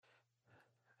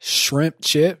shrimp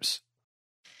chips.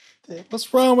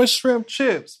 What's wrong with shrimp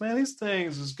chips, man? These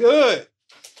things is good.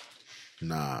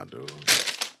 Nah, dude.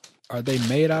 Are they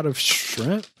made out of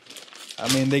shrimp?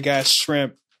 I mean, they got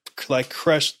shrimp, like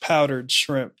crushed powdered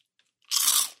shrimp.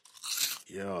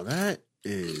 Yo, that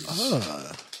is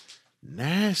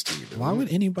nasty, dude. Why would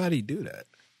anybody do that?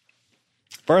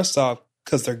 First off,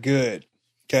 because they're good.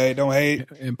 Okay, don't hate.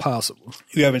 Impossible.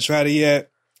 You haven't tried it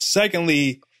yet.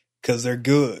 Secondly, because they're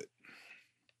good.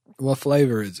 What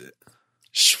flavor is it?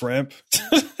 Shrimp.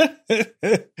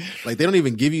 Like, they don't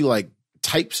even give you, like,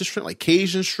 types of shrimp, like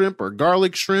Cajun shrimp or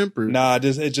garlic shrimp? Or Nah,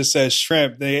 it just says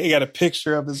shrimp. They got a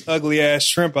picture of this ugly-ass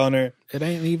shrimp on there. It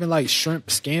ain't even like shrimp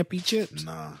scampi chips?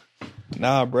 Nah.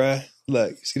 Nah, bruh.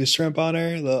 Look, see the shrimp on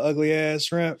there? Little ugly-ass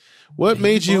shrimp? What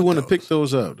made you want to those? pick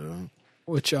those up, dude?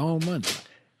 With your own money.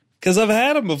 Because I've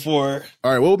had them before.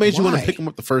 All right, what made you want to Why? pick them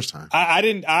up the first time? I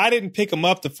didn't pick them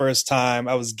up the first time.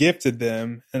 I was gifted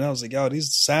them, and I was like, "Yo,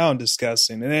 these sound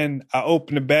disgusting." And then I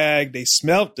opened the bag; they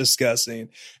smelled disgusting.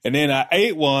 And then I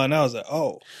ate one. I was like,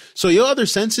 "Oh, So your other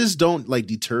senses don't, like,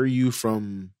 deter you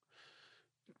from,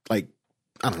 like,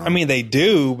 I don't know. I mean, they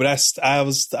do." But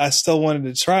I still wanted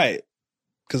to try it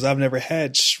because I've never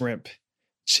had shrimp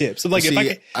chips. So like, See, if I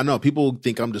could, I know people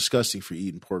think I'm disgusting for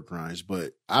eating pork rinds,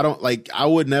 but I don't like. I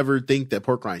would never think that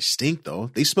pork rinds stink though.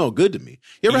 They smell good to me.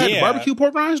 You ever had the Yeah. barbecue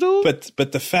pork rinds, dude?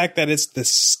 but the fact that it's the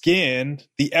skin,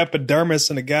 the epidermis,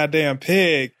 and the goddamn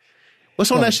pig.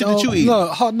 What's on that shit that you eat?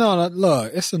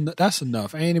 Look, that's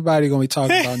enough. Ain't anybody gonna be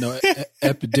talking about no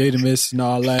epididymis and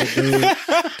all that,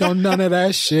 dude. Don't none of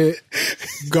that shit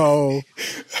go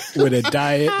with a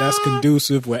diet that's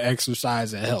conducive with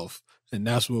exercise and health. And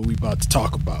that's what we about to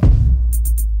talk about.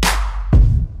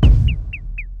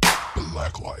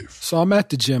 Black Life. So I'm at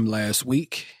the gym last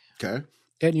week, Okay.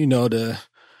 and you know the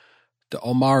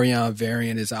Omarion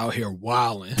variant is out here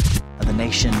wilding. The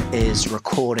nation is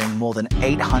recording more than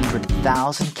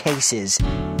 800,000 cases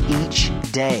each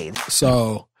day.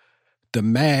 So the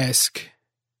mask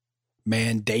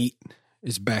mandate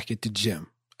is back at the gym.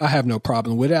 I have no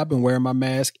problem with it. I've been wearing my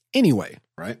mask anyway.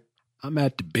 Right. I'm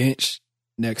at the bench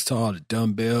next to all the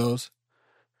dumbbells,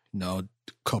 you know, a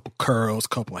couple curls,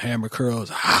 couple hammer curls.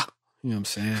 You know what I'm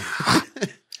saying?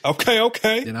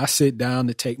 Okay. Then I sit down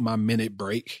to take my minute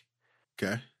break.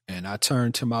 Okay. And I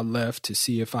turn to my left to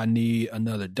see if I need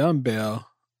another dumbbell.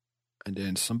 And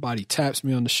then somebody taps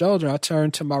me on the shoulder. I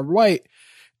turn to my right.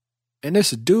 And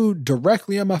it's a dude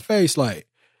directly in my face like,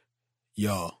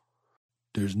 yo,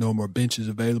 there's no more benches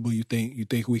available. You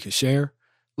think we can share?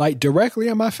 Like directly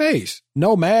in my face.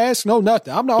 No mask, no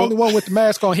nothing. I'm the only one with the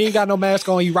mask on. He ain't got no mask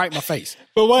on. He right in my face.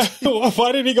 But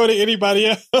why didn't he go to anybody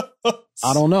else?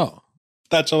 I don't know.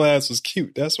 Thought your ass was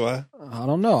cute. That's why. I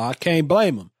don't know. I can't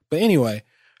blame him. But anyway,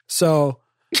 so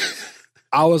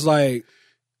I was like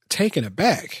taken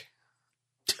aback.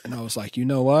 And I was like, you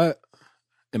know what?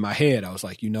 In my head, I was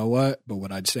like, you know what? But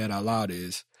what I said out loud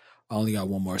is, I only got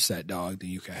one more set, dog. Then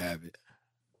you can have it.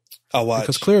 I'll watch.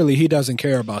 Because clearly he doesn't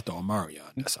care about the Omarion.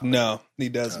 That's all. No, he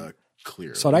doesn't.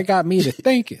 Clear. So that got me to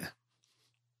thinking.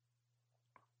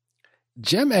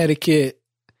 Gym etiquette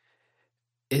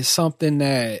is something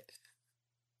that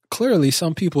clearly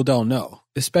some people don't know,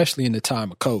 especially in the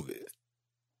time of COVID.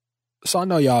 So I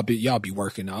know y'all be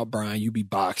working out, Brian. You be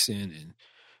boxing and,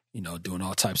 you know, doing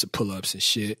all types of pull-ups and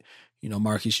shit. You know,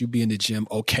 Marcus, you be in the gym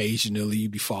occasionally. You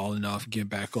be falling off, get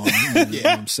back on. You know what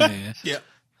I'm saying? Yeah.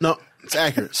 No, it's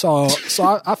accurate. So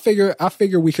I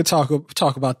figure we could talk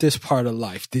about this part of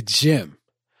life, the gym.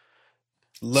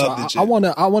 Love So the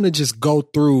gym. I wanna just go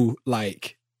through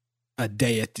like a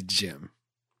day at the gym.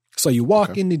 So you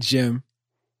walk in the gym,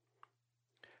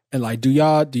 and like, do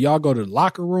y'all go to the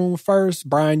locker room first?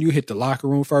 Brian, you hit the locker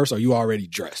room first, or you already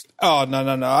dressed? Oh, no.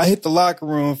 I hit the locker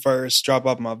room first, drop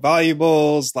off my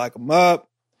valuables, lock them up,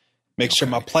 make sure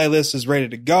my playlist is ready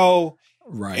to go.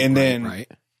 Right. And right.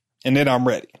 then I'm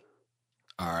ready.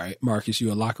 All right. Marcus,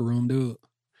 you a locker room dude?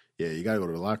 Yeah, you gotta go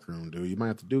to the locker room, dude. You might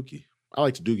have to dookie. I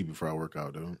like to dookie before I work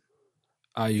out, dude.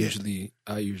 I usually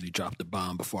drop the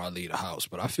bomb before I leave the house,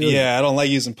 but I feel Yeah, I don't like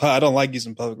using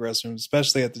public restrooms,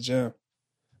 especially at the gym.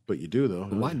 But you do though.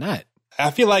 why not?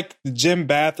 I feel like the gym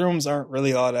bathrooms aren't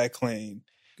really all that clean.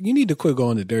 You need to quit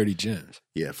going to dirty gyms.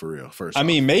 Yeah, for real. First, I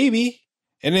mean, maybe.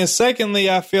 And then secondly,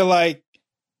 I feel like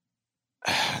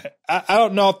I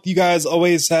don't know if you guys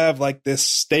always have like this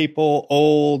staple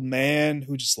old man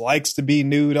who just likes to be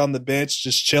nude on the bench,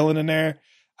 just chilling in there.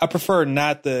 I prefer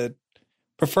not to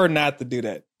do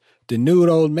that. The nude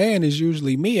old man is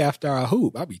usually me after I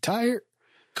hoop. I be tired.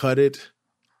 cut it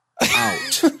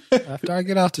out. After I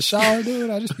get out the shower, dude,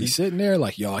 I just be sitting there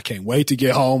like, yo, I can't wait to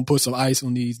get home, put some ice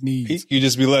on these knees. You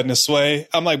just be letting it sway.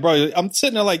 I'm like, bro, I'm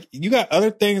sitting there like, you got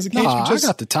other things in case Nah, you just. I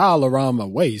got the towel around my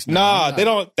waist. Nah, they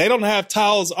don't have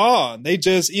towels on. They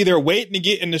just either waiting to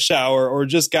get in the shower or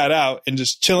just got out and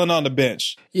just chilling on the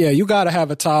bench. Yeah, you got to have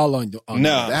a towel on. No.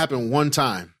 That happened one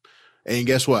time. And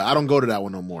guess what? I don't go to that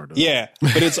one no more. Though. Yeah,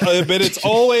 but it's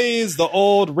always the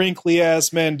old wrinkly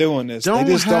ass men doing this. They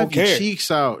just don't your care. cheeks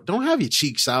out. Don't have your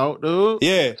cheeks out, dude.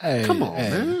 Yeah, Hey, Come on,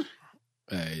 man.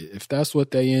 Hey, if that's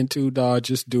what they into, dog,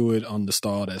 just do it on the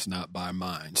stall that's not by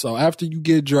mine. So after you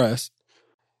get dressed,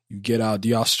 you get out. Do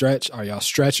y'all stretch? Are y'all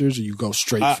stretchers, or you go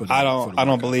straight for the? I for the don't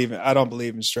workout? believe it. I don't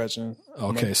believe in stretching.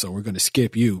 Okay, so we're gonna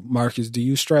skip you, Marcus. Do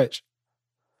you stretch?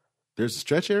 There's a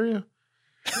stretch area?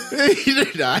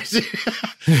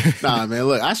 Nah, man,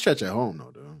 look, I stretch at home,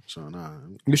 though, dude. So, nah.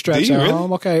 You stretch Do you at really?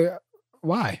 home? Okay,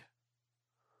 why?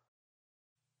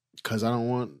 Because I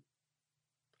don't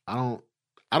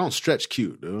stretch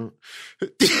cute, dude.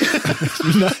 You're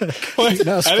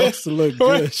not supposed to look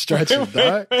good stretching,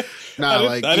 dog. Nah,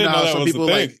 like, you know how some people,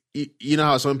 thing. like, you know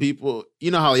how some people,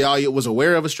 you know how y'all was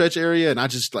aware of a stretch area and I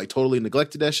just, like, totally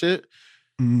neglected that shit?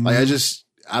 Mm-hmm. Like,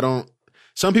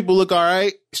 some people look all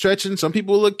right stretching. Some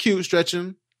people look cute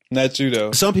stretching. Not you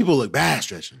though. Some people look bad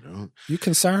stretching, dude. You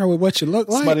concerned with what you look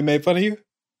like? Somebody made fun of you.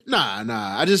 Nah.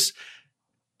 I go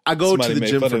Somebody to the made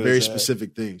gym fun for of very his ass.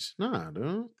 specific things. Nah,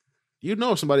 dude. You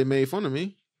know if somebody made fun of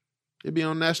me, it'd be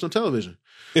on national television.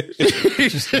 All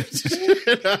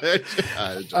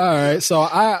right, so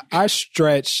I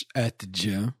stretch at the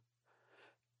gym,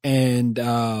 and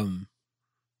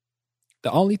the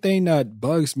only thing that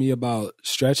bugs me about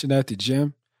stretching at the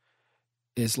gym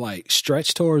is like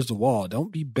stretch towards the wall.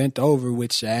 Don't be bent over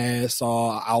with your ass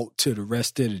all out to the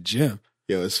rest of the gym.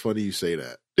 Yo, it's funny you say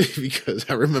that because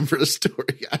I remember a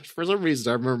story. For some reason,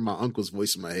 I remember my uncle's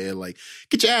voice in my head, like,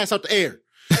 "Get your ass out the air."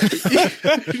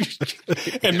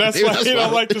 And that's why you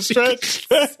don't like to stretch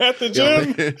at the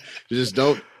gym. Yo, just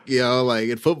don't. You know, like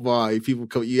in football,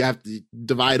 you have to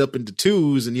divide up into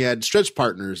twos, and you had stretch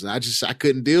partners, and I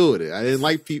couldn't deal with it. I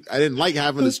didn't like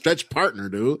having a stretch partner,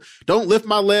 dude. Don't lift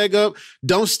my leg up.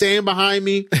 Don't stand behind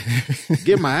me.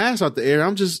 Get my ass out the air.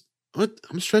 I'm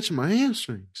stretching my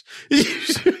hamstrings.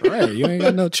 Right, you ain't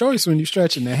got no choice when you're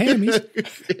stretching the hammies.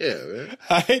 Yeah, man.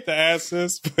 I hate to ask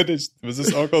this, but was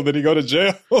this uncle? Did he go to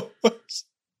jail?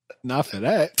 Not for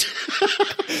that.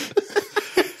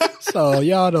 So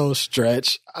y'all don't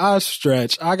stretch. I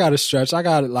stretch. I got to stretch. I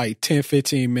got like 10,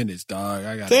 15 minutes, dog.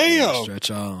 I got to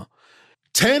stretch on.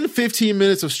 10, 15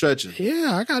 minutes of stretching.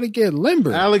 Yeah, I got to get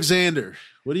limber. Alexander,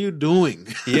 what are you doing?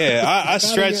 Yeah, I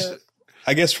stretch.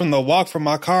 I guess from the walk from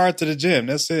my car to the gym.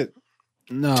 That's it.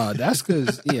 No, that's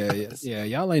because, yeah,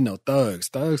 y'all ain't no thugs.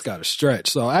 Thugs got to stretch.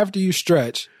 So after you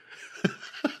stretch,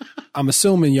 I'm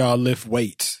assuming y'all lift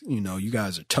weights. You know, you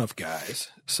guys are tough guys.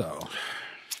 So,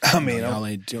 I mean, y'all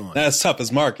ain't doing not as tough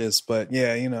as Marcus, but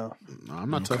yeah, you know. No, I'm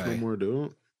not tough no more,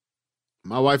 dude.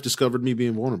 My wife discovered me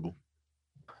being vulnerable.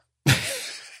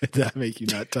 Did that make you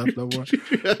not tough no more?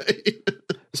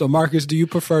 So, Marcus, do you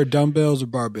prefer dumbbells or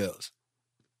barbells?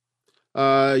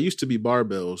 It used to be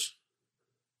barbells.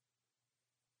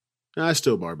 Nah, it's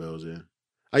still barbells, yeah.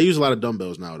 I use a lot of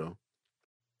dumbbells now, though.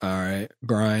 All right.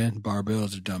 Brian,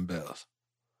 barbells or dumbbells?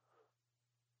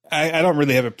 I don't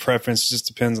really have a preference. It just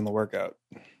depends on the workout.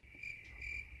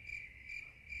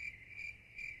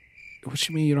 What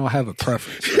you mean you don't have a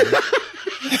preference?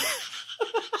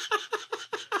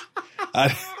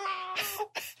 I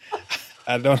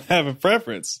don't have a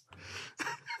preference.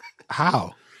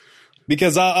 How?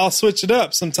 Because I'll switch it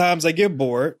up. Sometimes I get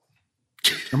bored.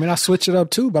 I mean, I switch it up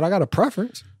too, but I got a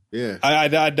preference. Yeah. I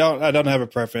don't have a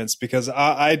preference because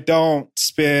I don't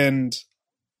spend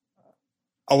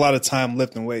a lot of time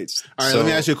lifting weights. All right, let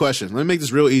me ask you a question. Let me make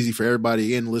this real easy for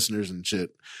everybody and listeners and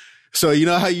shit. So you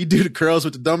know how you do the curls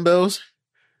with the dumbbells?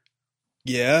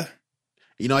 Yeah.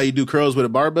 You know how you do curls with a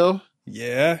barbell?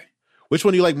 Yeah. Which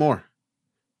one do you like more?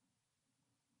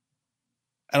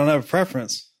 I don't have a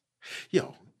preference.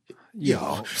 Yo.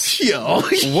 Yo.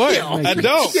 What? I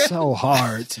don't. So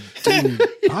hard to do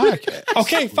podcast.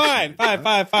 Okay, fine.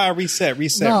 Reset.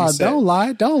 No, don't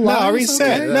lie. Don't lie. No, It's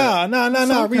reset. okay. No.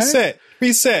 Okay.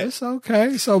 Reset. It's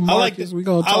okay. So Marcus, we're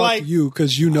gonna talk to you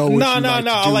because you know what No. you like to do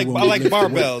I like when we lift the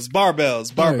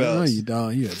barbells. weight. No, you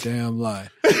don't. You a damn lie.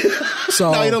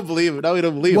 So No, you don't believe it.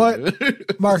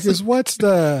 What, Marcus? What's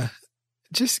the?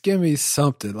 Just give me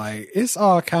something. Like it's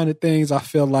all kind of things I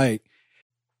feel like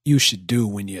you should do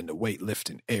when you're in the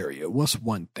weightlifting area. What's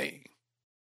one thing?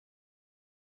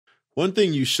 One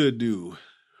thing you should do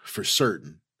for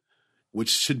certain, which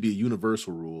should be a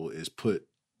universal rule, is put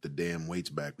the damn weights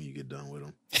back when you get done with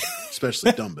them,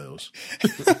 especially dumbbells.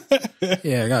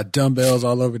 Yeah, I got dumbbells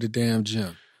all over the damn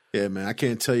gym. Yeah, man, I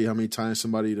can't tell you how many times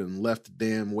somebody done left the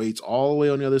damn weights all the way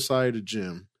on the other side of the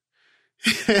gym.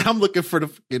 I'm looking for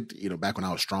the, back when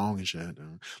I was strong and shit,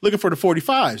 looking for the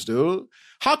 45s, dude.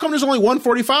 How come there's only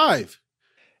 145?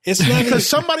 It's not Because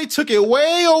somebody took it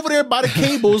way over there by the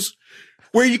cables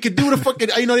where you could do the fucking,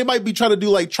 they might be trying to do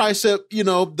like tricep,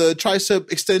 the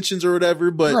tricep extensions or whatever,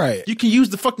 but you can use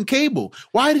the fucking cable.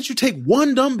 Why did you take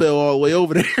one dumbbell all the way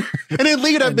over there and then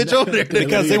leave that bitch over there?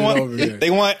 Because they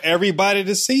want everybody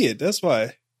to see it. That's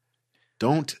why.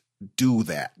 Don't do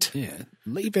that. Yeah,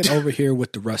 leave it over here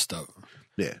with the rest of them.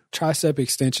 Yeah. Tricep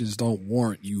extensions don't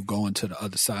warrant you going to the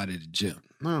other side of the gym.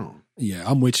 No. Yeah,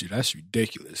 I'm with you. That's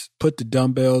ridiculous. Put the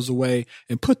dumbbells away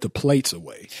and put the plates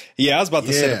away. Yeah, I was about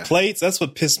to say the plates. That's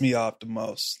what pissed me off the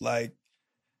most. Like,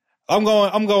 I'm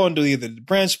going to either the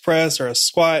bench press or a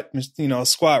squat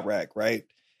rack, right?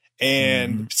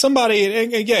 And somebody,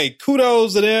 and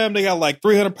kudos to them. They got like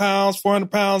 300 pounds, 400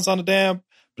 pounds on the damn.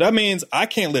 But that means I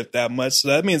can't lift that much. So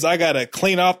that means I got to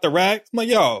clean off the rack. I'm like,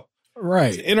 yo.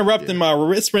 Right. It's interrupting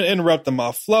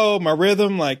my flow, my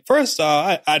rhythm. Like, first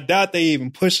off, I doubt they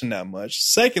even pushing that much.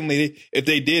 Secondly, if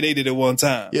they did it one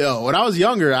time. Yo, when I was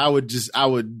younger, I would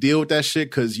deal with that shit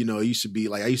because, it used to be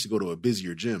like, I used to go to a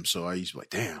busier gym. So I used to be like,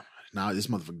 damn, now this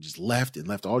motherfucker just left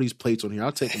all these plates on here.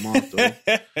 I'll take them off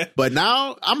though. But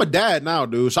now I'm a dad now,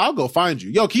 dude. So I'll go find you.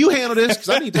 Yo, can you handle this? Cause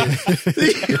I need to.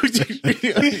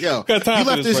 Yo,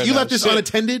 you left this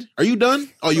unattended? Are you done?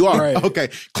 Oh, you are. Right.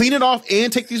 Okay. Clean it off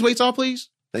and take these weights off, please.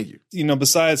 Thank you.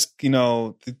 Besides,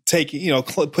 taking,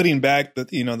 putting back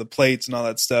the plates and all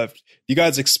that stuff, you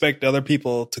guys expect other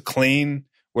people to clean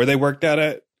where they worked out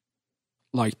at?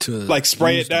 Like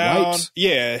spray it down?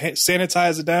 Yeah.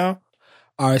 Sanitize it down?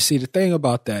 All right, see, the thing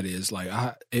about that is, like,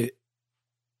 it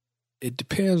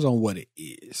depends on what it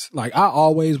is. Like, I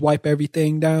always wipe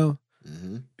everything down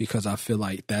because I feel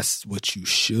like that's what you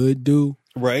should do.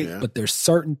 Right. Yeah. But there's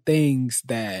certain things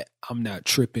that I'm not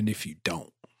tripping if you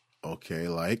don't. Okay,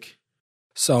 like?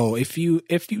 So if you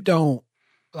don't,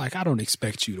 like, I don't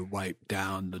expect you to wipe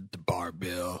down the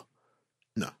barbell.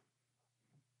 No.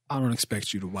 I don't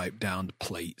expect you to wipe down the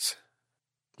plates.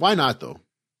 Why not, though?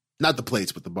 Not the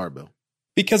plates, but the barbell.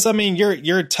 Because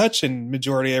you're touching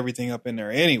majority of everything up in there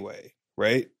anyway,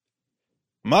 right?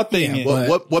 My thing is,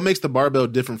 what makes the barbell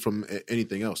different from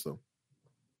anything else though?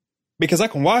 Because I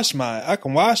can wash my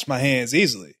hands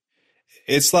easily.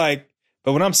 It's like,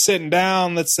 but when I'm sitting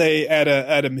down, let's say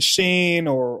at a machine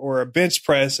or a bench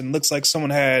press, and it looks like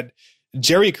someone had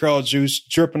Jerry curl juice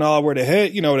dripping all over the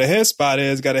head, the head spot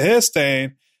is got a head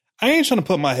stain. I ain't trying to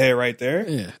put my head right there.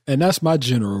 Yeah. And that's my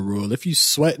general rule. If you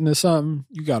sweating or something,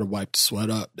 you got to wipe the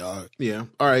sweat up, dog. Yeah.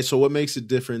 All right. So what makes it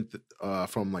different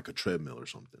from like a treadmill or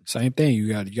something? Same thing.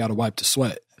 You got to wipe the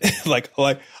sweat. like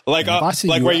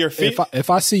where your feet.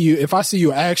 If I see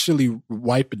you actually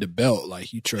wiping the belt,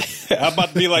 like you tripping. I'm about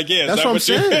to be like, yeah, that's what I'm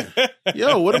saying.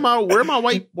 Yo, where am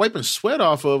I wiping sweat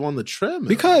off of on the treadmill?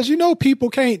 Because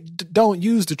people don't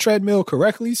use the treadmill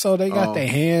correctly, so they got their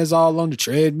hands all on the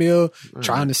treadmill,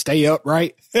 trying to stay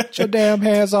upright. Get your damn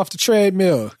hands off the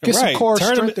treadmill. Get some core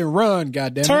strength and run.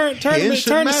 Goddamn. Turn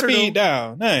the speed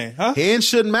down. Hey, huh? Hands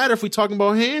shouldn't matter if we're talking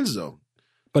about hands though.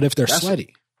 But if they're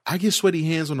sweaty. I get sweaty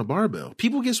hands on the barbell.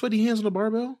 People get sweaty hands on the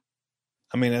barbell?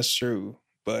 I mean, that's true.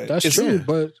 But that's true,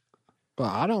 but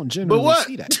I don't generally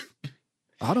see that.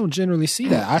 I don't generally see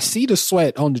that. I see the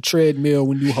sweat on the treadmill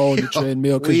when you hold the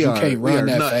treadmill because you can't run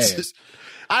that fast.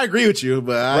 I agree with you,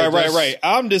 but right.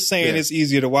 I'm just saying it's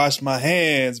easier to wash my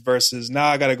hands versus now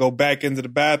I got to go back into the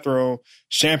bathroom,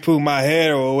 shampoo my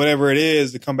head or whatever it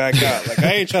is to come back out. Like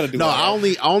I ain't trying to do. No, I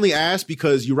only asked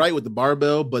because you're right with the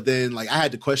barbell, but then like I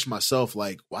had to question myself,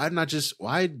 like why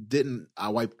didn't I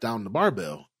wipe down the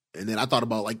barbell? And then I thought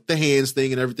about like the hands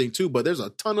thing and everything too. But there's a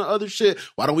ton of other shit.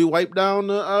 Why don't we wipe down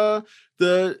the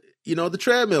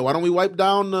treadmill? Why don't we wipe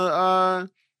down the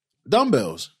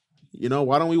dumbbells?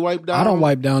 Why don't we wipe down? I don't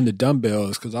wipe down the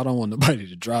dumbbells because I don't want nobody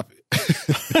to drop it.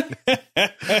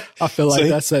 I feel like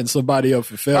that's setting somebody up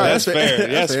for failure. Right, that's fair.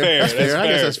 That's fair. I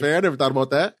guess that's fair. I never thought about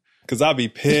that. Because I'll be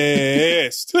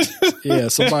pissed. Yeah,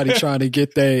 somebody trying to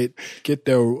get their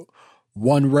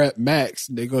 1 rep max.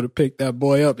 They go to pick that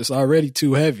boy up. It's already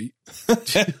too heavy.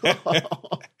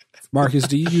 Marcus,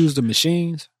 do you use the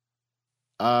machines?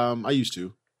 I used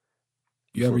to.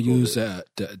 You ever use the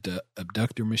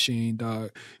abductor machine,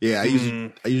 dog? Yeah, I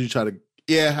usually try to.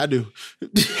 Yeah, I do.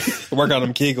 Work on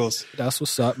them Kegels. That's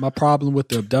what's up. My problem with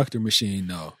the abductor machine,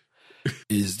 though,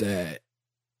 is that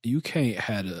you can't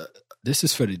have this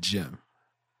is for the gym.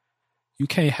 You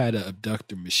can't have the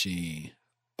abductor machine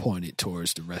point it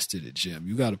towards the rest of the gym.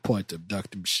 You got to point the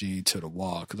abductor machine to the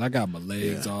wall because I got my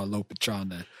legs all open trying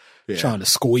to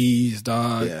squeeze,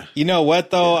 dog. Yeah. You know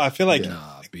what though? I feel like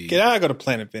Nah, B. I go to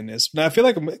Planet Fitness, but I feel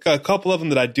like a couple of them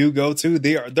that I do go to,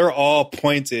 they're all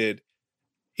pointed,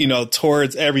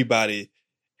 towards everybody.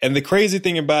 And the crazy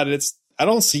thing about it, I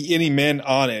don't see any men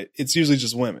on it. It's usually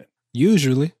just women.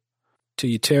 Usually, till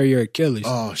you tear your Achilles.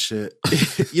 Oh shit!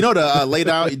 The lay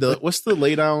down. What's the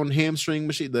lay down hamstring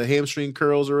machine? The hamstring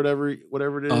curls or whatever it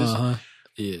is. Uh-huh.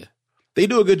 Yeah. They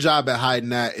do a good job at hiding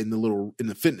that in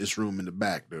the fitness room in the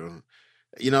back, dude.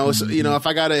 So,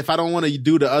 if I don't want to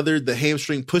do the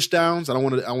hamstring push downs, I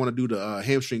want to do the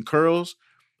hamstring curls.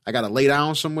 I got to lay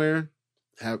down somewhere.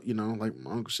 Have like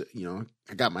my uncle said,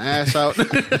 I got my ass out.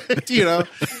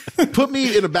 Put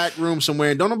me in the back room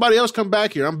somewhere and don't nobody else come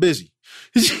back here. I'm busy.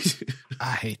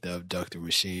 I hate the abductor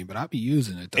machine, but I'll be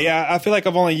using it though. Yeah, I feel like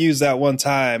I've only used that one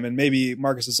time, and maybe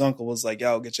Marcus's uncle was like,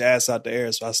 "Yo, get your ass out the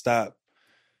air," so I stopped.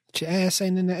 But your ass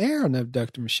ain't in the air on the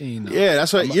abductor machine, though. Yeah,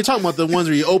 that's right. You're talking about the ones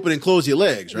where you open and close your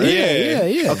legs, right?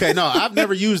 Yeah. Okay, no, I've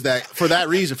never used that for that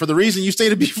reason. For the reason you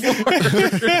stated before.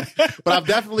 But I've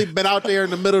definitely been out there in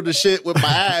the middle of the shit with my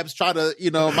abs, trying to,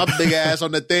 my big ass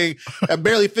on the thing. I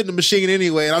barely fit in the machine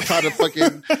anyway, and I'm trying to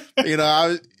fucking,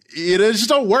 it just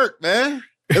don't work, man.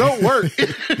 It don't work.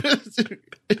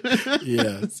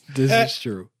 Yeah, this is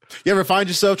true. You ever find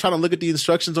yourself trying to look at the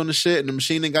instructions on the shit and the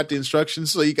machine ain't got the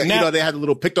instructions? So you got, they had the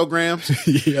little pictograms.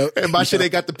 Yep. And my shit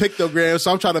ain't got the pictograms.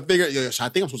 So I'm trying to figure, I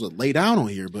think I'm supposed to lay down on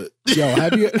here, but. Yo,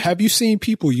 have you seen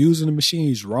people using the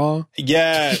machines wrong?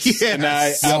 Yes. Yes. And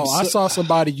I saw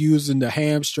somebody using the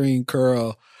hamstring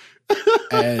curl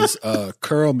as a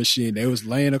curl machine. They was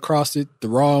laying across it the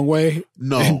wrong way.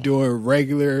 No. And doing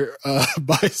regular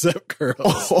bicep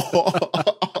curls.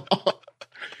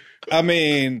 I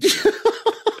mean,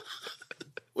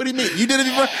 what do you mean? You did it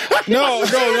before?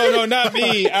 No, not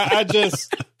me. I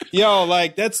just,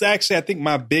 that's actually, I think,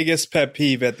 my biggest pet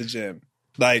peeve at the gym.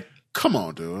 Like, come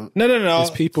on, dude. No.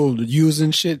 Is people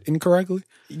using shit incorrectly?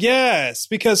 Yes,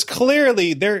 because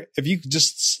clearly if you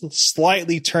just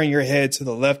slightly turn your head to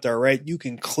the left or right, you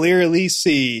can clearly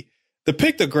see the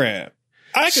pictogram.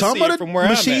 I can Some see of it the from where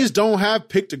machines I'm at. don't have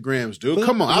pictograms, dude.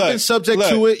 Come on. Look, I've been subject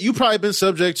to it. You probably been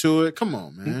subject to it. Come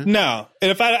on, man. No.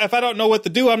 And if I don't know what to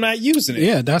do, I'm not using it.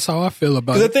 Yeah, that's how I feel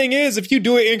about The it. thing is, if you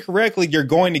do it incorrectly, you're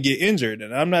going to get injured,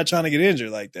 and I'm not trying to get injured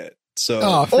like that. So,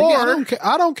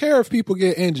 I don't care if people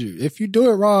get injured. If you do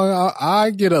it wrong,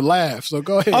 I get a laugh. So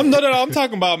go ahead. I'm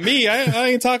talking about me. I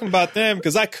ain't talking about them,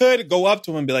 because I could go up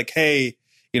to them and be like, "Hey,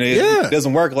 it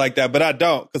doesn't work like that," but I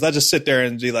don't, because I just sit there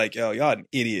and be like, "Yo, y'all an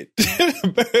idiot."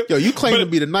 Yo, you claim to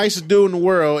be the nicest dude in the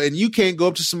world, and you can't go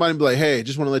up to somebody and be like, "Hey,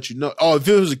 just want to let you know." Oh, if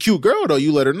it was a cute girl, though,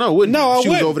 you let her know, wouldn't you? No, I She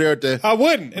wouldn't. was over there at the. I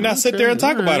wouldn't, and I sit there and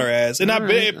talk about her ass, and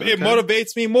it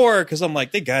motivates me more, because I'm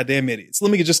like, they goddamn idiots.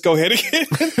 Let me just go ahead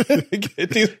and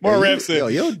get these more reps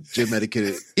in. Yo, gym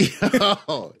etiquette.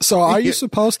 Yo. So are you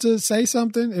supposed to say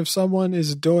something if someone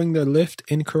is doing their lift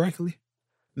incorrectly?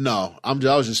 No, I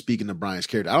was just speaking to Brian's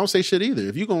character. I don't say shit either.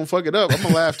 If you gonna fuck it up, I'm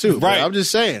gonna laugh too. Right. I'm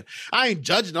just saying. I ain't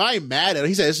judging. I ain't mad at him.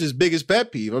 He said it's his biggest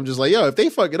pet peeve. I'm just like, yo, if they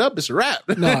fuck it up, it's a wrap.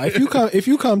 No, if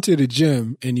you come to the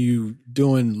gym and you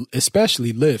doing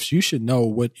especially lifts, you should know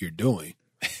what you're doing.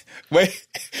 Wait.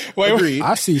 Agreed.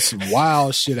 I see some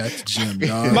wild shit at the gym,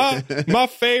 dog.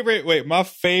 My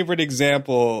favorite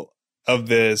example of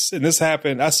this, and this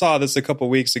happened, I saw this a couple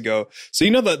weeks ago. So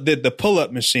the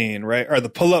pull-up machine, right? Or the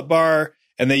pull-up bar,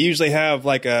 and they usually have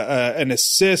like an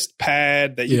assist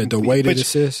pad that the weighted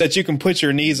assist that you can put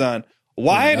your knees on.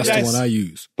 Why that's did the one I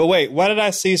use. But wait, why did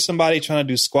I see somebody trying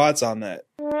to do squats on that?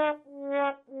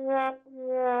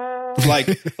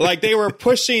 Like they were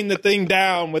pushing the thing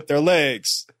down with their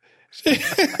legs. and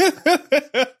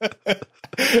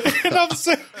I'm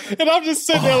just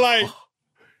sitting there like,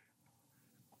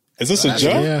 is this a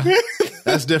joke? Yeah.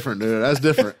 That's different, dude. That's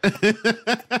different. That's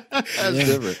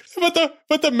different.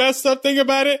 But the messed up thing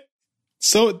about it,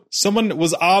 so someone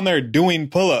was on there doing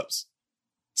pull-ups.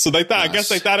 So they thought, I guess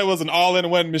they thought it was an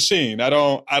all-in-one machine. I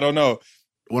don't know.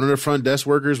 One of the front desk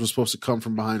workers was supposed to come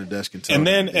from behind the desk and tell And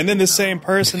then the same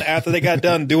person, after they got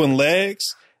done doing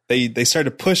legs, they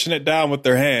started pushing it down with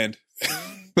their hand.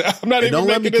 I'm not even. Don't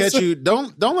let me this catch you.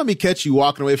 Don't let me catch you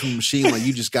walking away from the machine like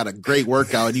you just got a great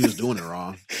workout and you was doing it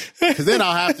wrong. Because then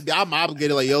I'm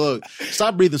obligated. Like, yo, look,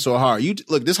 stop breathing so hard.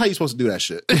 Look, this is how you supposed to do that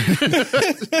shit.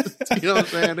 You know what I'm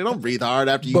saying? They don't breathe hard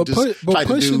after you but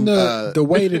pushing to do, the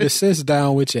weighted assist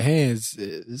down with your hands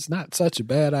is not such a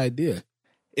bad idea.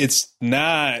 It's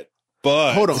not,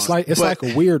 but hold on. It's like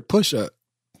a weird push up.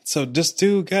 So just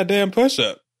do goddamn push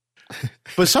up.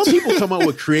 But some people come up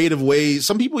with creative ways.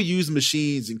 Some people use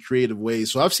machines in creative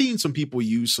ways. So I've seen some people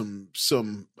use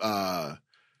the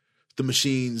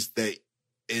machines that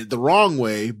in the wrong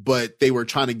way, but they were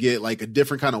trying to get like a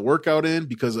different kind of workout in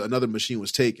because another machine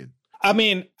was taken. I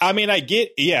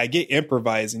get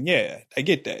improvising. Yeah, I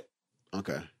get that.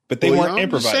 Okay. But they weren't I'm just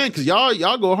improvising. saying, because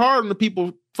y'all go hard on the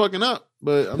people fucking up.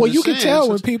 But you can tell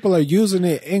when people are using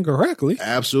it incorrectly.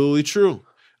 Absolutely true.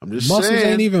 I'm just Muscles saying.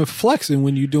 ain't even flexing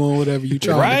when you're doing whatever you're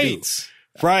trying to do.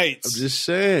 Right. I'm just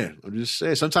saying.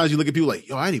 Sometimes you look at people like,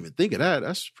 yo, I didn't even think of that.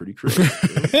 That's pretty crazy.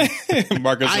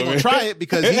 Marcus, I ain't gonna try it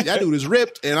because that dude is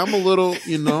ripped, and I'm a little,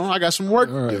 I got some work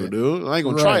to do, dude. I ain't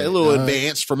gonna try it. A little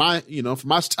advanced for my, for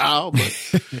my style,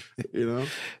 but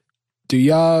Do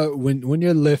y'all when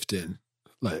you're lifting,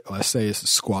 like let's say it's a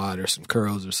squat or some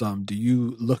curls or something, do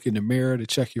you look in the mirror to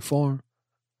check your form?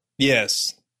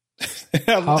 Yes.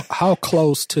 How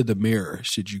close to the mirror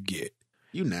should you get?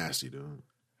 You nasty, dude.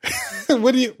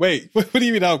 What do you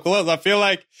mean how close? I feel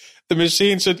like the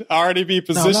machine should already be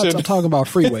positioned. I'm talking about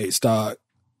free weights, dog.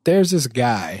 There's this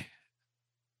guy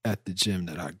at the gym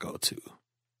that I go to,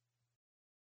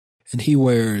 and he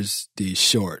wears these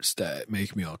shorts that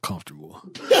make me uncomfortable.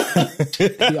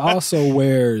 He also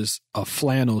wears a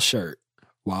flannel shirt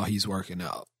while he's working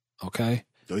out. Okay?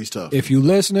 Yo, he's tough. If you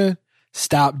listening,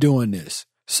 stop doing this.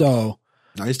 So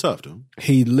no, he's tough, dude.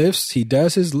 he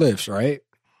does his lifts, right?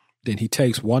 Then he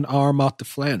takes one arm out the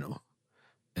flannel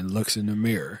and looks in the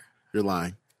mirror. You're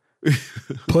lying.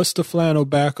 Puts the flannel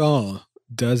back on,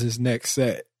 does his next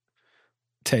set,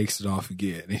 takes it off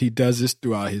again. And he does this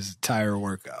throughout his entire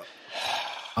workout.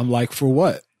 I'm like, for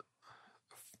what?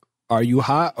 Are you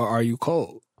hot or are you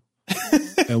cold?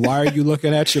 And why are you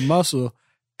looking at your muscle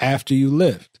after you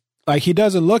lift? Like, he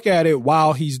doesn't look at it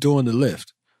while he's doing the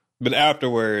lift. But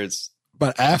afterwards.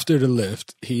 But after the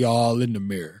lift, he all in the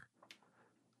mirror.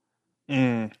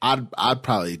 I'd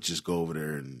probably just go over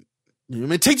there and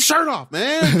take the shirt off,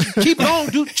 man. Keep it on,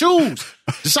 dude. Choose.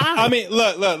 Decide. I mean,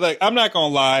 look. I'm not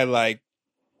gonna lie. Like,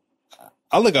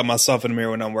 I look at myself in the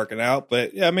mirror when I'm working out,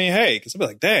 but yeah, I mean, hey, because I'll be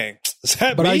like, dang, is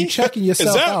that but me? Are you checking yourself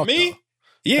is that out? me? Though?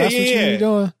 Yeah, That's what you be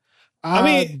doing.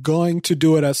 I'm going to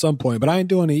do it at some point, but I ain't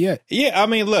doing it yet. Yeah, I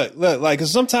mean, look, like,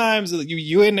 because sometimes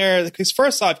you in there, because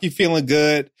first off, you feeling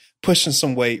good, pushing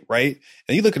some weight, right?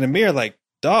 And you look in the mirror like,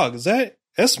 dog,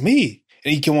 that's me.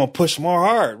 And you can want to push more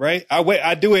hard, right?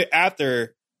 I do it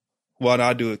after. Well, no,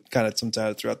 I do it kind of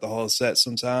sometimes throughout the whole set.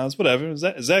 Sometimes, whatever. Is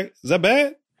that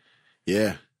bad?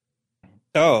 Yeah.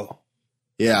 Oh,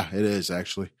 yeah, it is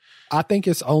actually. I think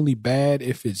it's only bad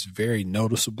if it's very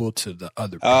noticeable to the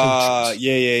other patrons.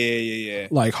 Yeah.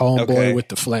 Like homeboy with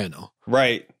the flannel.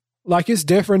 Right. Like, it's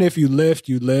different if you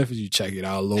check it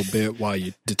out a little bit while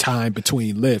the time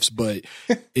between lifts. But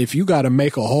if you got to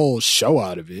make a whole show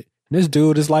out of it, this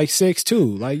dude is like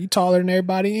 6'2". Like, you taller than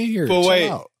everybody in here.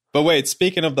 But wait,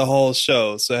 speaking of the whole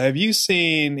show, so have you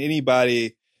seen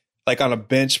anybody like on a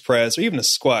bench press or even a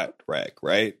squat rack,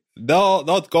 right? They'll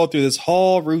go through this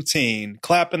whole routine,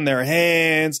 clapping their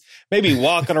hands, maybe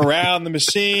walking around the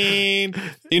machine.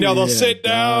 They'll sit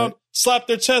down, slap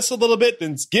their chest a little bit,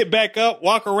 then get back up,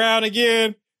 walk around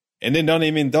again, and then don't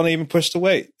even push the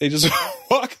weight. They just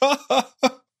walk off.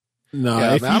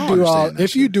 No,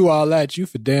 if you do all that, you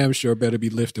for damn sure better be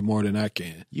lifting more than I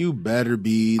can. You better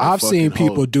be. I've seen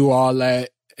people do all that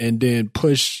and then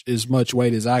push as much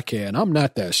weight as I can. I'm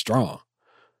not that strong.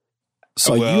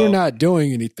 So you're not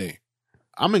doing anything.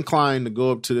 I'm inclined to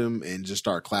go up to them and just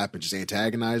start clapping, just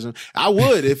antagonize them. I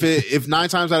would if 9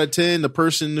 times out of 10 the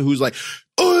person who's like,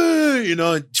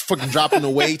 fucking dropping the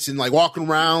weights and like walking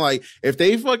around, like if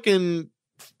they fucking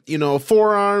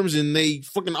forearms and they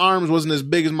fucking arms wasn't as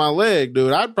big as my leg,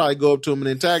 dude, I'd probably go up to them and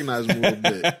antagonize them a little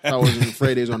bit. If I wasn't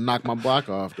afraid they was gonna knock my block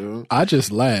off, dude. I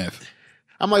just laugh.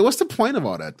 I'm like, what's the point of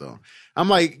all that though? I'm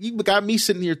like, you got me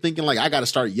sitting here thinking like I got to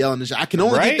start yelling and shit. I can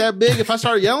only get that big if I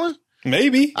start yelling.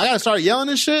 Maybe I got to start yelling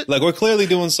and shit. Like we're clearly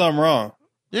doing something wrong.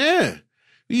 Yeah,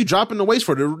 you dropping the weights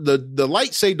for the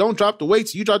lights say don't drop the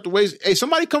weights. You drop the weights. Hey,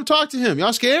 somebody come talk to him.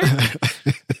 Y'all scared?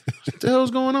 What the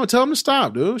hell's going on? Tell him to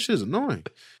stop, dude. Shit's annoying.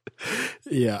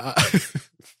 Yeah.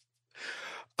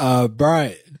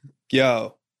 Brian.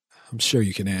 Yo. I'm sure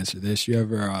you can answer this. You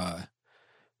ever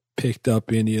picked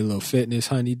up any little fitness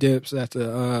honey dips at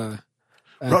the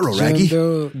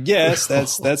gym? Yes,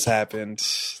 that's happened.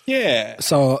 Yeah.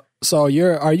 So are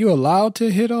you allowed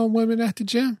to hit on women at the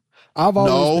gym? I've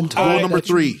always been told rule number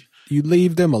 3. You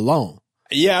leave them alone.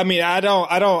 Yeah, I mean,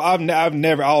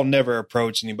 I'll never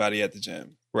approach anybody at the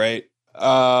gym, right?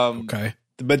 Okay.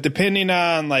 But depending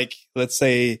on, like, let's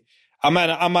say I'm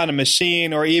on a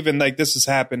machine, or even like this has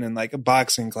happened in like a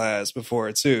boxing class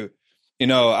before too. You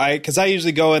know, because I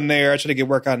usually go in there, I try to get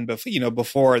work on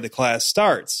before the class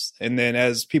starts. And then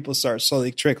as people start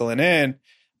slowly trickling in, I'm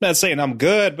not saying I'm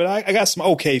good, but I got some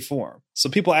okay form. So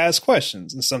people ask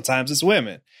questions, and sometimes it's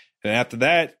women. And after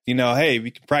that, hey, we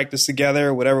can practice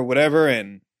together, whatever.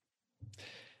 And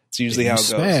it's usually how it goes.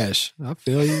 Smash. I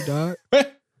feel you, dog.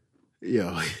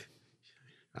 Yo,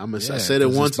 I said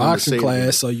it once. Boxing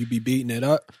class, so you be beating it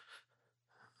up.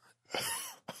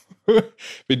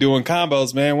 Be doing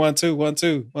combos, man. 1, 2, 1,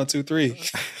 2, 1, 2, 3.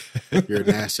 You're a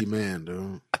nasty man,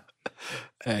 dude.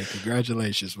 Hey,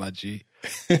 congratulations, my G.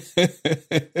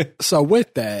 So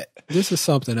with that, this is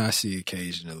something I see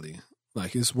occasionally.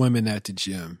 Like, it's women at the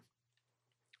gym,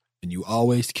 and you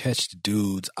always catch the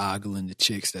dudes ogling the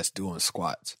chicks that's doing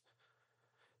squats.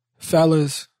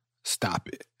 Fellas, stop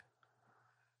it.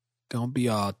 Don't be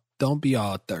all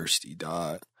thirsty,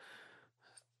 dog.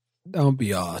 Don't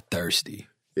be all thirsty.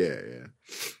 Yeah.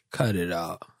 Cut it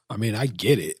out. I mean, I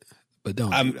get it, but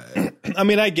don't do that. I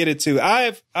mean, I get it too.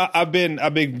 I've been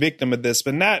a big victim of this,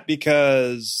 but not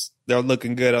because they're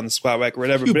looking good on the squat rack or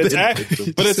whatever. But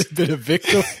it's been a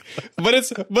victim. but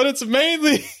it's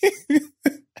mainly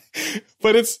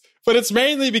but it's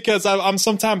mainly because I'm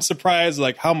sometimes surprised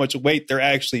like how much weight they're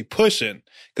actually pushing,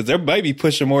 because they might be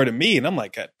pushing more than me, and I'm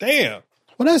like, God damn.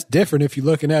 Well, that's different if you're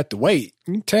looking at the weight.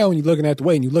 You can tell when you're looking at the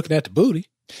weight and you're looking at the booty.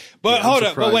 But hold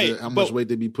up, but wait, how much weight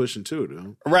they be pushing too,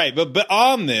 dude? Right, but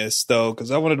on this though,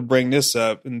 because I wanted to bring this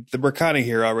up, and we're kind of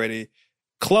here already.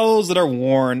 Clothes that are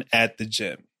worn at the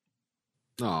gym.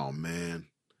 Oh man.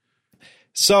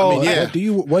 So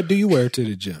what do you wear to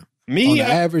the gym? Me, on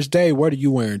an average day, what are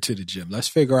you wearing to the gym? Let's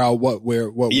figure out what we're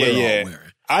all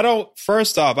wearing.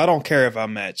 First off, I don't care if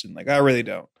I'm matching. Like, I really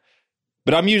don't.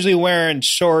 But I'm usually wearing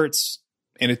shorts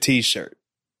and a t-shirt.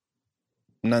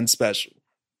 Nothing special.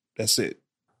 That's it.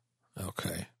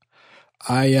 Okay.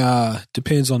 I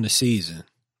depends on the season.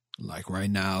 Like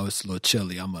right now it's a little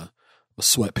chilly. I'm a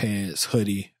sweatpants,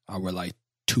 hoodie. I wear like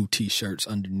 2 t-shirts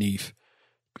underneath,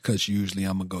 because usually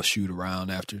I'm gonna go shoot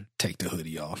around after, take the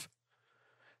hoodie off.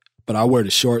 But I wear the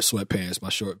short sweatpants. My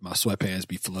sweatpants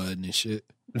be flooding and shit.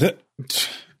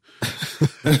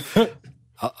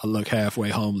 I look halfway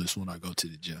homeless when I go to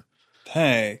the gym.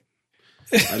 Hey.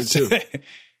 I do too.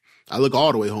 I look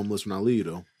all the way homeless when I leave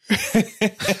though.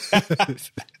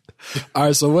 All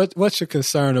right, so what's your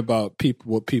concern about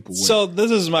what people wear? So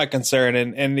this is my concern,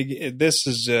 and this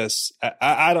is just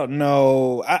I don't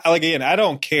know. I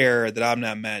don't care that I'm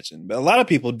not matching, but a lot of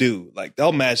people do. Like,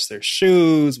 they'll match their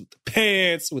shoes with the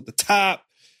pants, with the top.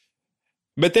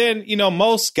 But then,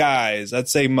 most guys, I'd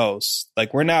say most,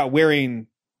 like, we're not wearing,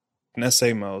 and I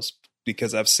say most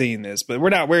because I've seen this, but we're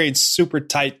not wearing super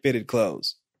tight fitted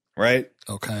clothes. Right?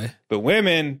 Okay. But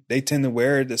women, they tend to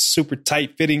wear the super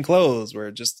tight fitting clothes where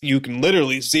just you can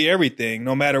literally see everything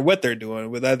no matter what they're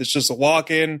doing, whether it's just a walk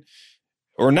in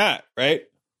or not, right?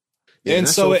 Yeah, and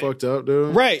that's so fucked up,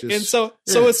 dude. Right. And so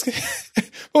it's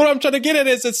what I'm trying to get at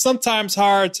is it's sometimes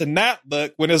hard to not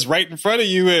look when it's right in front of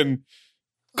you, and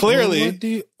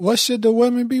clearly what should the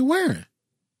women be wearing?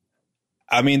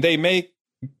 I mean, they make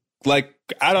like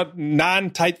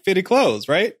non-tight fitted clothes,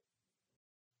 right?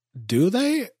 Do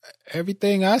they?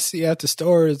 Everything I see at the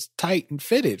store is tight and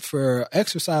fitted for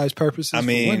exercise purposes. I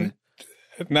mean,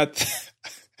 for women. not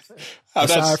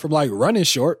aside from like running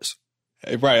shorts.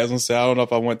 Right. I was gonna say, I don't know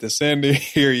if I want this in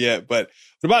here yet, but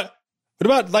what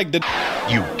about like the?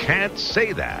 You can't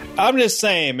say that. I'm just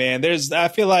saying, man. I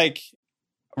feel like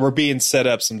we're being set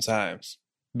up sometimes,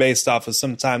 based off of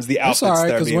sometimes the outfits. That's all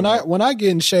right, because when I get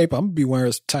in shape, I'm gonna be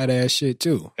wearing some tight ass shit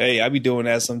too. Hey, I be doing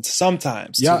that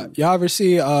sometimes. Y'all ever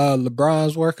see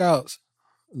LeBron's workouts?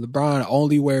 LeBron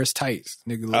only wears tights.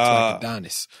 Nigga looks like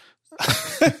Adonis.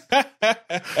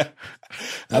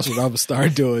 That's what I'm gonna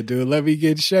start doing, dude. Let me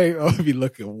get in shape. I'm gonna be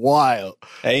looking wild.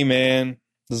 Hey man,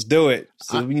 let's do it.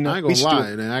 So, I ain't gonna lie,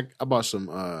 and I bought some.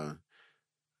 I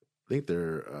think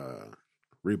they're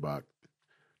Reebok.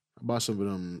 I bought some of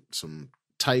them some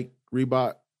tight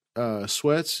Reebok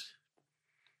sweats.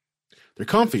 They're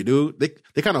comfy, dude.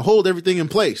 They kind of hold everything in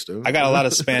place, dude. I got a lot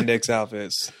of spandex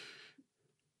outfits.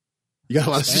 You got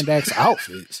a lot of spandex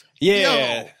outfits?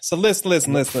 Yeah. Yo. So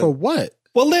listen. For what?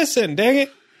 Well, listen, dang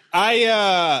it.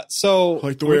 I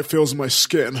like the way it feels in my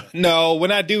skin. No,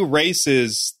 when I do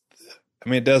races, I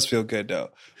mean, it does feel good though.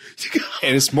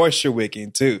 And it's moisture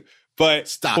wicking too. But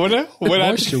stop.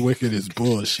 Moisture wicking is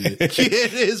bullshit. It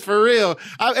is for real.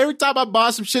 Every time I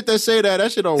buy some shit that say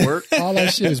that shit don't work. All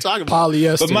that shit is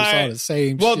polyester. It's all the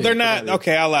same. Well, shit. they're not.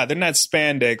 Okay, I'll lie. They're not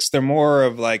spandex. They're more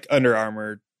of like Under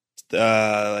Armour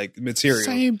like material.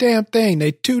 Same damn thing.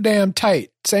 They too damn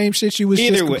tight. Same shit you was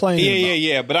just complaining about.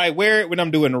 Yeah. But I wear it when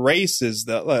I'm doing races,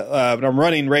 when I'm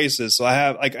running races. So I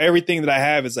have like everything that I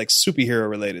have is like superhero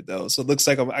related though. So it looks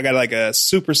like I got like a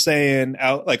Super Saiyan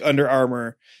out, like Under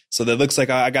Armour. So that looks like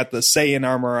I got the Saiyan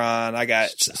armor on. I got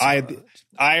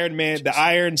Iron Man, the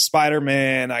Iron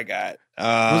Spider-Man. I got. When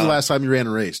was the last time you ran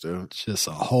a race, dude? Just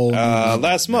a whole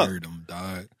last month. Nerd,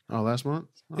 dog. Oh, last month?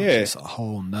 Oh, yeah. Just a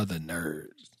whole nother nerd.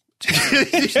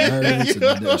 Nerds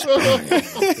and nerds.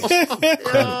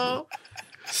 Incredible.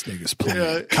 This nigga's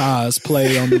playing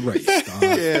cosplay on the race, dog.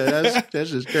 Yeah, that's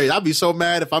just crazy. I'd be so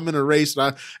mad if I'm in a race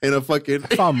and I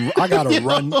gotta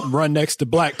run next to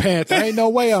Black Panther. Ain't no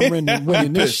way I'm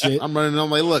winning this shit. I'm running. I'm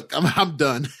like, look, I'm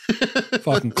done.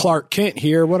 Fucking Clark Kent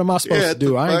here. What am I supposed to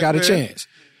do? I ain't got a chance.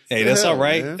 Hey, that's all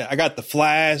right. Man. I got the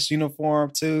Flash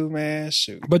uniform too, man.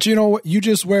 Shoot. But you know what? You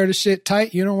just wear the shit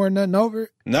tight. You don't wear nothing over it.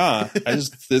 Nah, I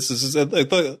just I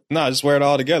just wear it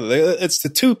all together. It's the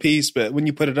 2-piece, but when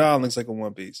you put it on, it looks like a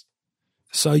 1-piece.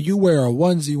 So you wear a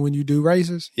onesie when you do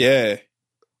races? Yeah.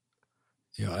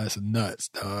 Yo, that's nuts,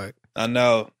 dog. I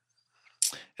know.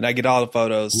 And I get all the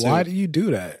photos too. Why do you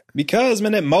do that? Because,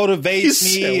 man, it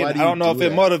motivates me. I don't know if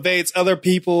it motivates other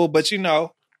people, but you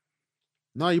know.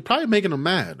 No, you're probably making them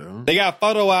mad, though. They got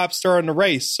photo ops during the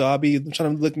race, so I'll be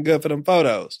trying to looking good for them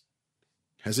photos.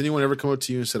 Has anyone ever come up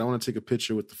to you and said, I want to take a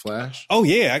picture with the Flash? Oh,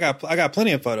 yeah. I got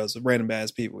plenty of photos of random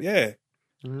ass people. Yeah.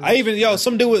 I even,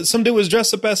 some dude was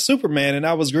dressed up as Superman and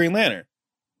I was Green Lantern.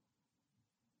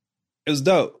 It was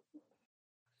dope.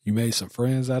 You made some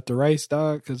friends at the race,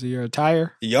 dog, because of your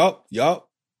attire? Yup.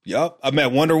 I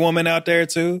met Wonder Woman out there,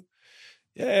 too.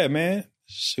 Yeah, man.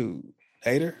 Shoot.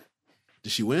 Hater.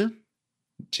 Did she win?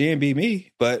 She didn't beat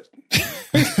me, but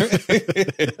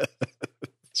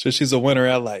so she's a winner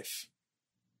at life.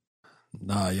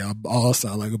 Nah, y'all all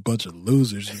sound like a bunch of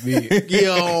losers to me.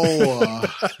 Yo.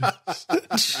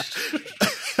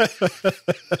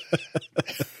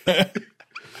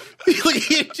 Look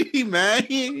at you, man.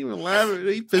 He ain't even laughing.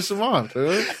 He pissed him off,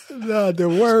 dude. Nah, the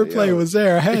wordplay was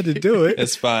there. I had to do it.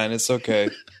 It's fine. It's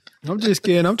okay. I'm just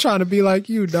kidding. I'm trying to be like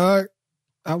you, dog.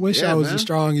 I wish I was man. as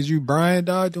strong as you, Brian,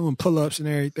 dog, doing pull-ups and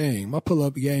everything. My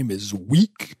pull-up game is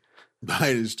weak.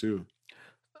 Mine is too.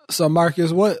 So,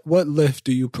 Marcus, what lift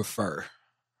do you prefer?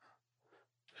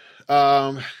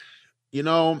 You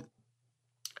know,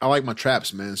 I like my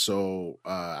traps, man. So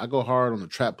I go hard on the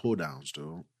trap pull downs,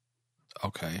 dude.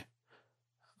 Okay.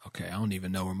 I don't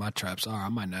even know where my traps are. I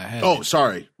might not have. Oh,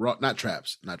 sorry. Not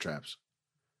traps.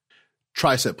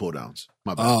 Tricep pull downs.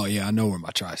 My bad. Oh yeah, I know where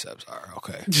my triceps are.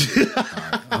 Okay. All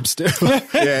right. I'm still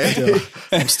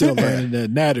learning the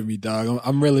anatomy, dog.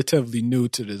 I'm relatively new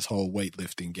to this whole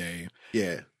weightlifting game.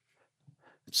 Yeah.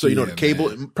 So you know the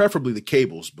cable, preferably the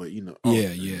cables, but you know. Yeah.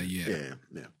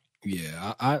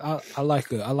 I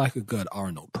like a good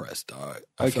Arnold press, dog.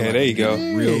 Okay, there you go.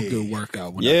 Real good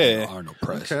workout when I do Arnold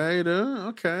press. Okay, dude.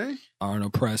 Okay.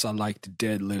 Arnold press. I like the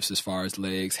deadlifts as far as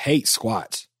legs. Hate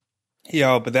squats.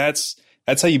 Yo, but that's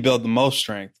how you build the most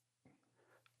strength.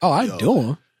 Oh, I do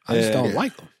them. I just don't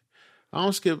like them.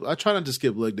 I try not to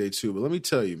skip leg day too, but let me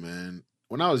tell you, man.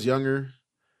 When I was younger,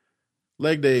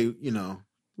 leg day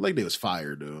was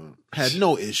fire, dude. Had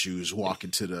no issues walking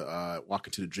to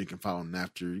the drinking fountain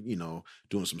after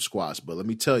doing some squats. But let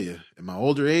me tell you, in my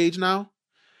older age now,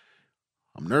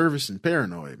 I'm nervous and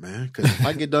paranoid, man. Because if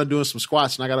I get done doing some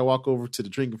squats and I got to walk over to the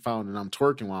drinking fountain and I'm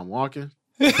twerking while I'm walking.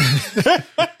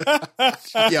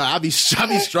 Yeah, I be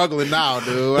struggling now,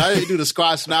 dude. I didn't do the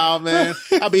squats now, man.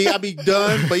 I be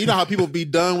done, but you know how people be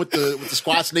done with the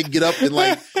squats and they get up and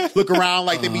like look around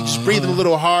like they be just breathing a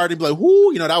little hard and be like,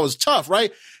 "Whoo, that was tough,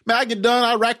 right?" Man, I get done,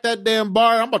 I rack that damn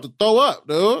bar, I'm about to throw up,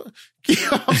 dude.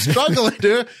 I'm struggling,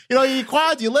 dude. Your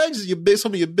quads, your legs is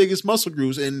some of your biggest muscle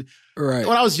groups. And when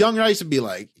I was younger, I used to be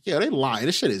like, yeah, they lying.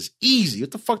 This shit is easy.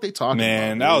 What the fuck they talking about?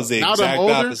 Man, that was the exact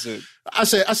opposite. I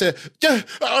said,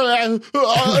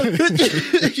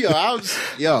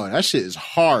 that shit is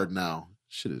hard now.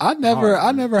 I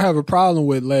never have a problem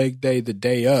with leg day the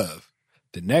day of.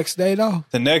 The next day though?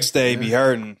 The next day be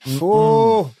hurting.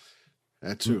 Oh,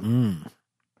 that too. Mm-hmm.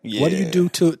 Yeah. What do you do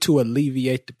to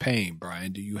alleviate the pain,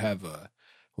 Brian? Do you have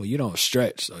you don't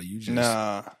stretch, so you just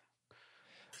nah.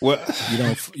 Well,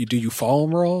 do you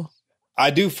foam roll? I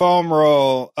do foam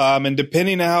roll. And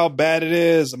depending on how bad it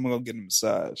is, I'm gonna get a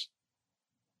massage.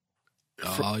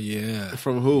 Oh yeah.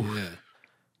 From who? Yeah.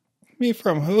 Me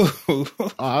from who?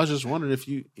 Oh, I was just wondering if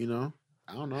I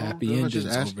don't know. Happy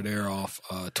Engines over there off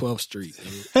 12th Street.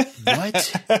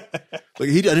 What?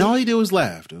 Look, all he did was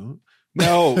laugh, dude.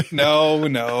 No.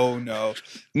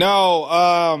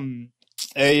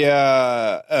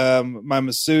 My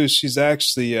masseuse, she's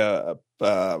actually a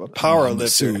power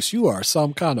lifter. Masseuse, you are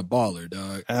some kind of baller,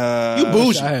 dog. You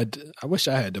bougie. I wish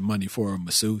I had the money for a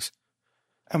masseuse.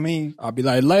 I mean, I'll be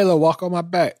like, Layla, walk on my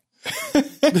back.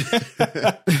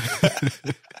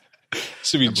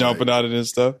 should be jumping out of this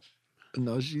stuff.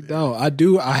 No, she don't. I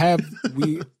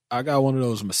got one of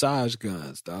those massage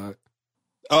guns, dog.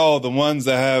 Oh, the ones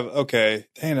that have, okay.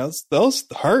 Dang, those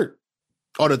hurt.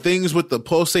 Oh, the things with the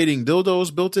pulsating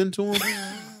dildos built into them?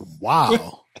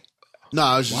 Wow.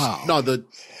 No, it's just, no, the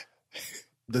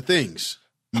things.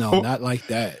 No, not like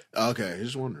that. Okay,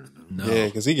 just wondering. No. Yeah,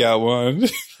 because he got one.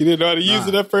 He didn't know how to use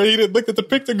it at first. He didn't look at the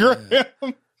pictogram.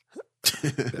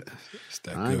 It's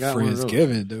that good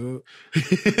Friendsgiving, dude.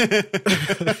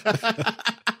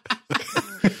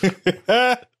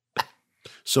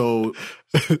 So,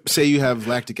 say you have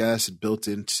lactic acid built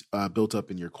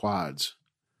up in your quads.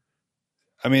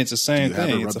 I mean, it's the same Do you have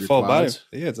thing. it It's a rub your full body. quads?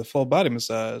 Yeah, it's a full body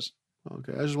massage.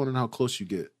 Okay, I was just wondering how close you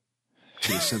get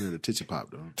to the center of the Tootsie Pop,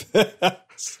 though.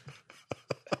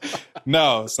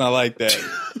 No, it's not like that.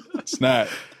 It's not.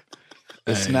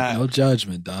 It's Hey, not. no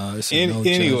judgment, dog. It's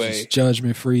Anyway.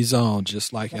 judgment-free zone,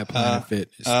 just like at Planet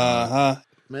Fitness. dog.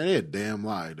 Man, they a damn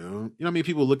lie, dude. You know how many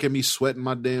people look at me sweating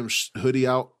my damn hoodie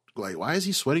out? Like, why is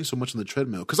he sweating so much on the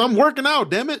treadmill? Because I'm working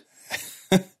out, damn it.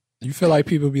 You feel like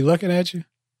people be looking at you?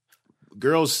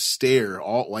 Girls stare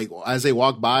all like as they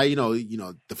walk by. You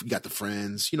got the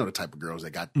friends. You know the type of girls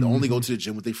that only go to the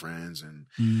gym with their friends,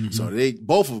 and so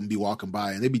both of them be walking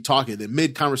by and they be talking. Then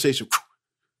mid conversation,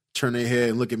 turn their head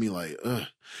and look at me like, ugh,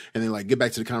 and then like get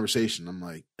back to the conversation. I'm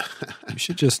like, You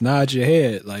should just nod your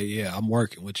head like, yeah, I'm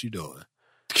working. What you doing?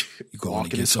 You going to Walking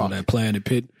get and some of that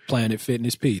Planet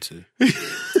Fitness pizza.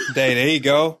 There you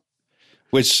go.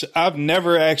 Which I've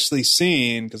never actually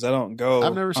seen because I don't go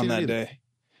I've never on seen that it either. day.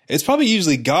 It's probably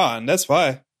usually gone. That's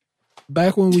why.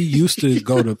 Back when we used to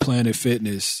go to Planet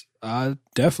Fitness, I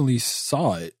definitely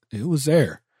saw it. It was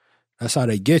there. That's how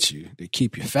they get you. They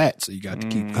keep you fat, so you got to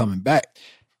keep coming back.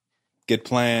 Good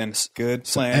plan. Good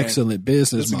It's an plan. excellent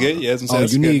business That's model. good. Yeah, Oh,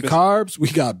 that's you good need business. carbs? We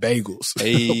got bagels.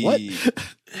 Hey. What?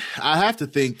 I have to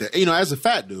think that as a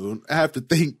fat dude, I have to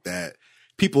think that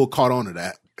people caught on to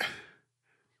that.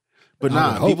 But I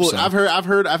nah, would hope people. so.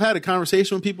 I've had a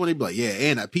conversation with people and they be like, "Yeah,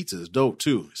 and that pizza is dope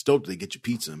too. It's dope that they get you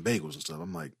pizza and bagels and stuff."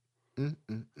 I'm like,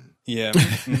 Yeah.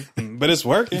 But it's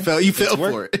working. You fell It's for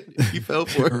work- it. You fell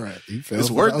for it. Right. You fell It's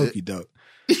for worth the it. okie doke.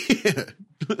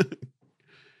 Yeah.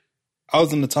 I was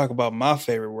going to talk about my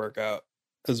favorite workout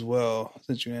as well,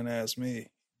 since you didn't ask me.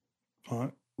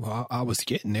 Punk. Well, I was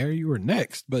getting there. You were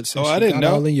next. But since I you didn't got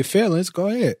know. all in your feelings, go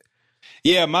ahead.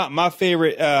 Yeah, my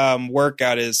favorite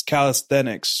workout is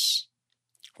calisthenics.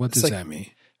 What does like- that mean?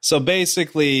 So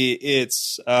basically,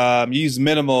 it's you use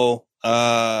minimal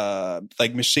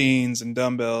like machines and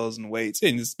dumbbells and weights,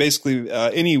 and it's basically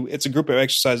it's a group of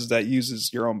exercises that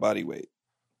uses your own body weight.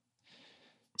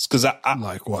 Because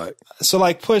Like what? so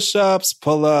like push ups,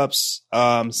 pull ups,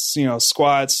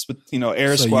 squats with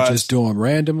air So squats. you just do them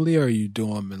randomly, or you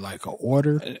do them in like an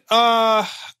order?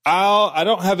 I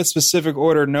don't have a specific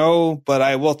order, no, but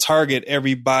I will target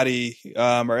every body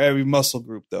or every muscle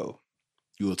group though.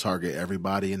 You will target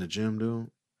everybody in the gym,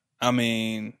 dude. I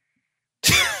mean,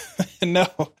 no,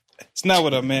 it's not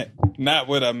what I meant. Not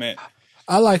what I meant.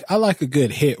 I like a good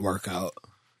HIIT workout.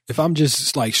 If I'm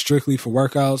just like strictly for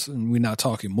workouts and we're not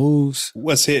talking moves,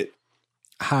 What's hit?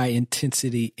 high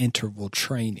intensity interval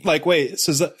training. Like, wait,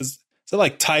 so is that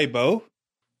like Taibo?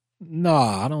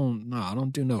 I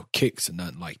don't do no kicks or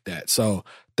nothing like that. So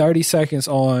 30 seconds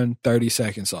on, 30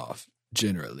 seconds off,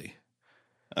 generally.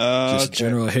 Just Okay.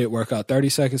 general HIIT workout, 30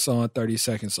 seconds on, 30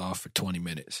 seconds off for 20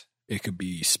 minutes. It could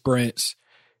be sprints.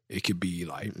 It could be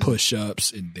like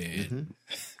push-ups and then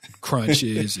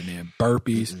crunches and then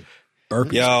burpees.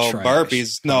 Burpees Yo, are trash.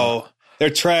 burpees. No, they're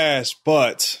trash,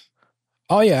 but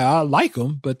Oh yeah, I like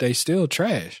them, but they still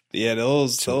trash. yeah,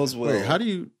 those will. Wait, how do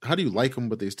you like them,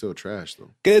 but they still trash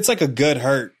though? It's like a good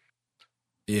hurt.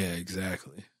 Yeah,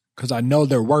 exactly. Because I know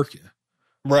they're working.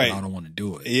 Right. But I don't want to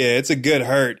do it. Yeah, it's a good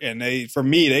hurt. And for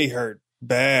me, they hurt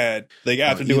bad. Like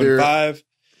after either- doing 5.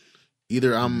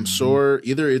 Either I'm sore,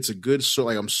 either it's a good sore,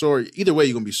 like I'm sore. Either way,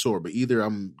 you're gonna be sore. But either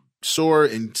I'm sore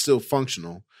and still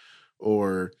functional,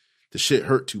 or the shit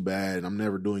hurt too bad and I'm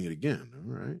never doing it again.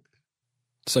 All right.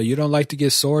 So you don't like to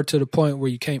get sore to the point where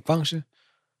you can't function?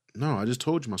 No, I just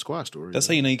told you my squat story. That's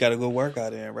how you know you got a good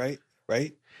workout in, right?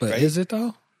 Right? But Right. is it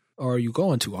though? Or are you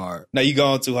going too hard? Now you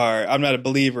going too hard. I'm not a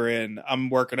believer in I'm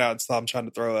working out until I'm trying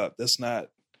to throw up. That's not.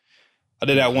 I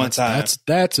did that one time.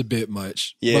 That's a bit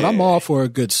much. Yeah. But I'm all for a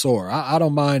good sore. I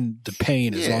don't mind the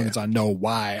pain as Yeah. long as I know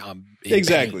why I'm in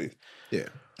Exactly. Yeah.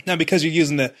 Now, because you're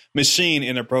using the machine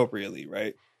inappropriately,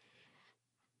 right?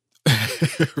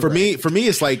 For me,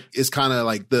 it's like it's kind of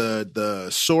like the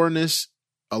soreness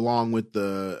along with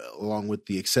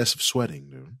the excessive sweating,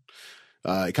 dude.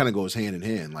 It kind of goes hand in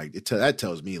hand. Like that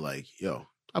tells me, like, yo,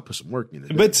 I put some work in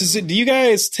it. But do you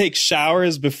guys take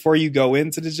showers before you go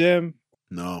into the gym?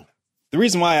 No. The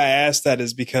reason why I asked that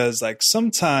is because, like,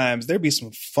 sometimes there be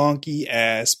some funky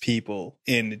ass people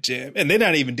in the gym, and they're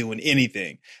not even doing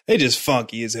anything. They just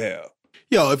funky as hell.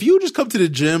 Yo, if you just come to the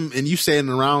gym and you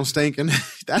standing around stinking,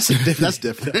 that's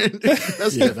different.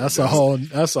 That's a whole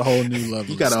new level.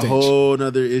 You got a whole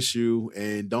nother issue,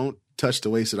 and don't touch the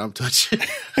waist that I'm touching.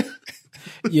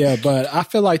 Yeah, but I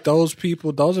feel like those are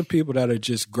people that are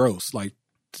just gross. Like,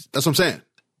 that's what I'm saying.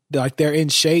 Like, they're in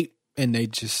shape and they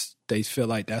feel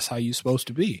like that's how you're supposed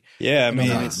to be. Yeah, I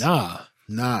mean,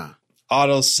 nah. All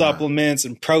those supplements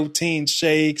and protein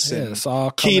shakes and it's all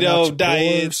keto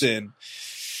diets and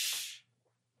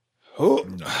no,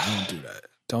 don't do that.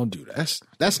 Don't do that.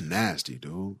 That's nasty,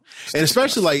 dude. And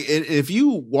especially like if you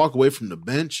walk away from the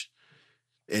bench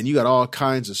and you got all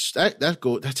kinds of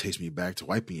that takes me back to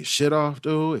wiping your shit off,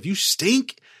 dude. If you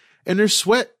stink and there's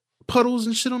sweat puddles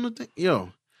and shit on the thing,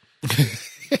 yo,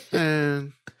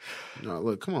 man, no,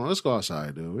 look, come on, let's go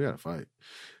outside, dude. We gotta fight.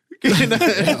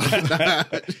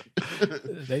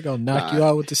 They gonna knock you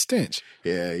out with the stench.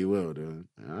 Yeah, you will, dude.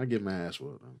 I'll get my ass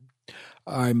whooped.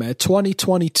 All right, man.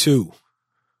 2022.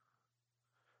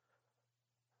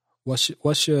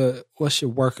 What's your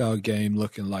workout game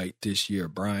looking like this year,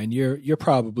 Brian? You're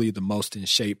probably the most in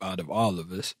shape out of all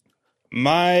of us.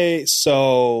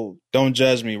 So don't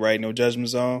judge me, right? No judgment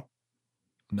zone.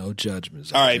 No judgment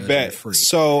zone. All right, bet.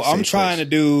 So I'm trying to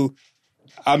do.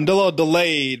 I'm a little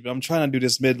delayed, but I'm trying to do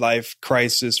this midlife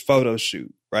crisis photo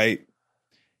shoot, right?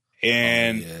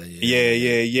 And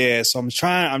yeah. So I'm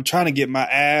trying to get my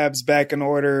abs back in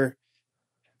order.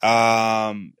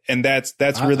 And that's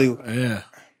really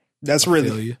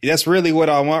what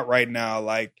I want right now.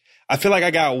 Like, I feel like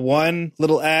I got one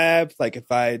little ab. Like,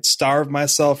 if I starve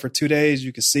myself for 2 days,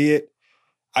 you could see it.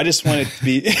 I just want it to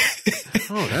be.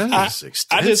 Oh, that is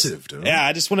extensive, dude. Yeah,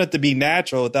 I just want it to be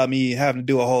natural without me having to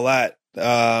do a whole lot.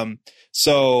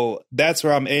 So that's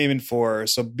where I'm aiming for.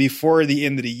 So before the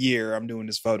end of the year, I'm doing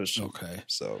this photo shoot. Okay.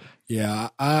 So yeah,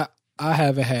 I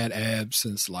haven't had abs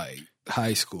since like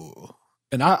high school,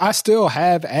 and I still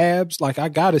have abs. Like, I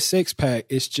got a 6-pack.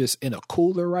 It's just in a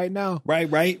cooler right now.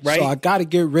 Right. So I got to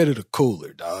get rid of the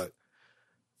cooler, dog.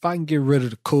 If I can get rid of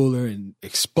the cooler and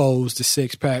expose the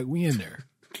 6-pack, we in there.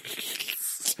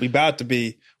 We about to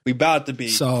be.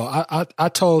 So I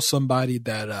told somebody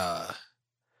that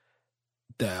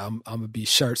I'm gonna be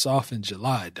shirts off in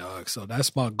July, dog. So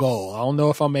that's my goal. I don't know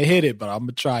if I'm gonna hit it, but I'm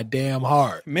gonna try damn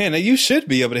hard. Man, you should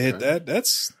be able to hit that.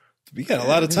 We got a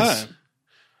lot of time.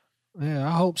 Yeah,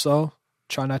 I hope so.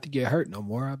 Try not to get hurt no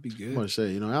more. I'll be good. I'm gonna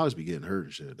say, I always be getting hurt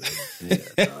and shit.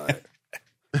 Yeah,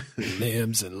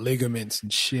 limbs and ligaments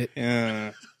and shit.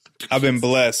 Yeah, I've been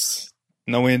blessed.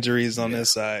 No injuries on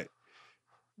this side.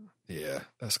 Yeah,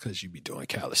 that's because you be doing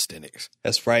calisthenics.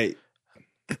 That's right.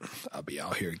 I'll be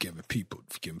out here giving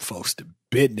folks the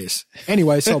business.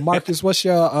 Anyway, so Marcus, what's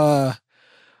your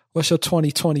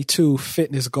 2022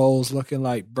 fitness goals looking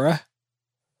like, bruh?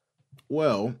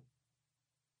 Well,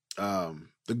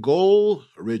 the goal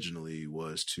originally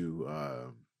was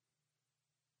to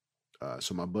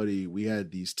so my buddy, we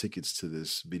had these tickets to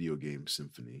this video game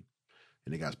symphony,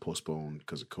 and it got postponed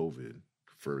because of COVID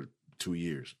for 2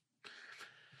 years.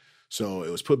 So it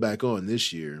was put back on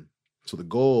this year. So the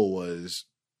goal was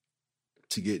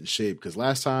to get in shape, because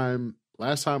last time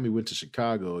we went to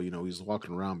Chicago, we was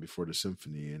walking around before the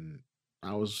symphony, and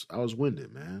I was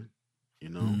winded, man.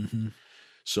 Mm-hmm.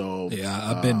 So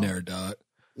yeah, I've been there, dog.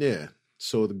 Yeah.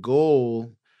 So the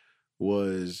goal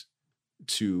was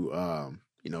to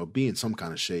be in some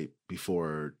kind of shape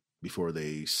before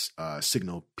they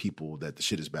signal people that the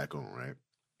shit is back on, right?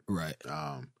 Right.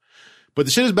 But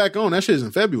the shit is back on. That shit is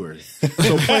in February.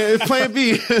 So plan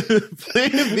B.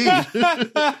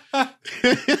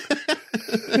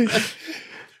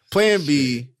 Plan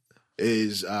B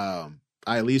is I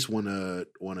at least want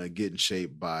to get in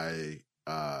shape by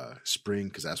spring,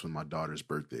 because that's when my daughter's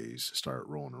birthdays start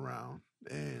rolling around.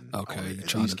 And okay, you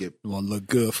trying to want to look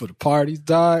good for the parties,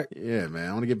 dog? Yeah, man.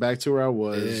 I want to get back to where I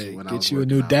was when I was get you a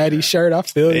new daddy shirt. I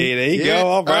feel you. Hey, there you go.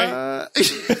 All right.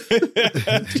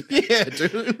 Yeah,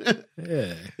 dude.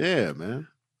 Yeah, man.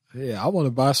 Yeah, I want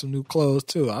to buy some new clothes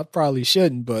too. I probably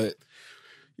shouldn't, but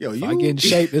if I get in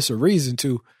shape, it's a reason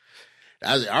to.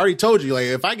 I already told you, like,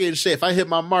 if I get in shape, if I hit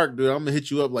my mark, dude, I'm gonna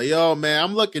hit you up like, yo, man,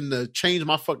 I'm looking to change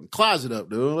my fucking closet up,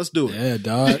 dude. Let's do it. Yeah,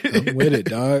 dog. I'm with it,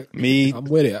 dog. I'm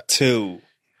with it. Too.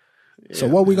 So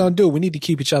what we gonna do? We need to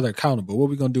keep each other accountable.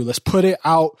 What we gonna do? Let's put it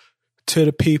out to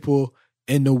the people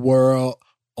in the world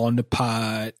on the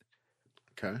pod.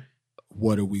 Okay.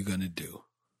 What are we gonna do?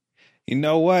 You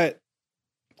know what?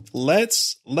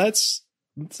 Let's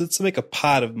make a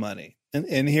pot of money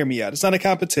and hear me out. It's not a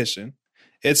competition.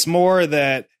 It's more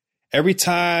that every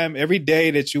day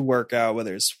that you work out,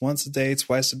 whether it's once a day,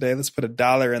 twice a day, let's put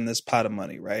 $1 in this pot of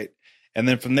money, right? And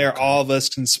then from there, all of us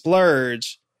can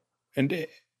splurge and,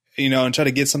 and try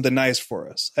to get something nice for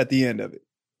us at the end of it.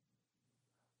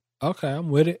 Okay, I'm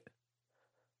with it.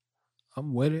 How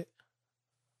much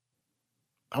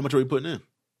are we putting in?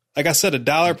 Like I said,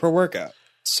 $1 per workout.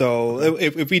 So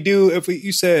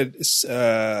you said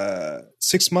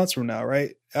 6 months from now,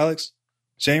 right, Alex?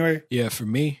 January? Yeah, for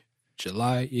me,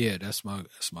 July. Yeah, that's my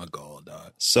goal,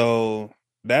 dog. So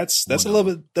that's a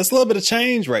little bit of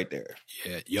change right there.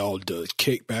 Yeah, y'all do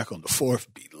kickback on the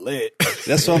 4th be lit.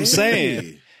 That's what I'm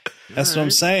saying. That's what I'm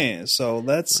saying. So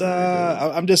let's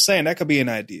I'm just saying that could be an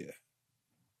idea.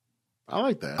 I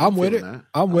like that. I'm with it.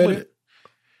 I'm with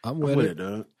it.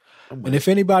 Dog. And if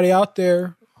anybody out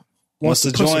there wants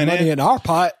to put some money in our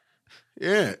pot,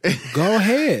 yeah, go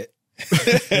ahead.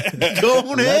 Go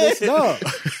on Let us know.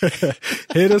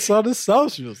 Hit us on the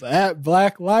socials at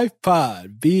Black Life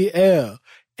Pod, BLACLIFEPOD.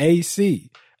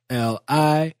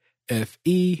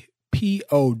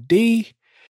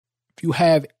 If you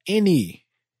have anything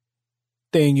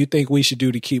you think we should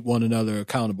do to keep one another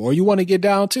accountable, or you want to get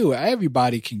down to it,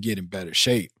 everybody can get in better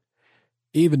shape.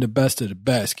 Even the best of the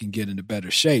best can get into better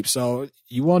shape. So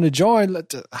you want to join,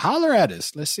 holler at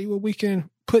us. Let's see what we can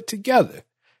put together.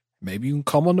 Maybe you can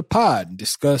come on the pod and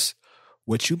discuss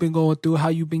what you've been going through, how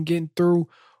you've been getting through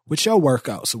with your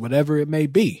workouts or whatever it may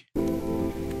be.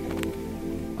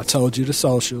 I told you the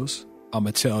socials. I'm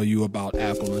going to tell you about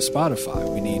Apple and Spotify.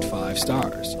 We need 5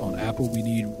 stars. On Apple, we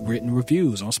need written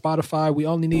reviews. On Spotify, we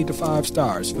only need the 5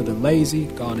 stars. For the lazy,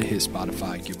 go on and hit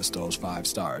Spotify. Give us those 5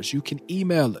 stars. You can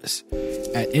email us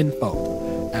at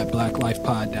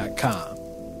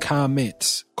info@blacklifepod.com.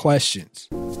 Comments, questions,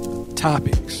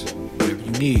 topics, whatever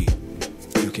you need,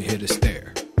 you can hit us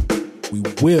there. We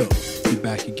will be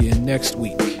back again next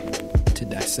week to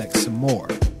dissect some more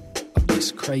of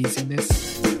this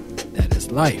craziness that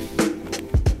is life.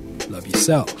 Love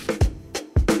yourself.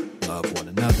 Love one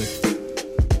another.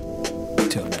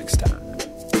 Until next time.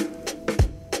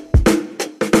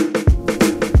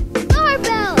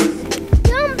 Barbells,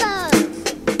 dumbbells,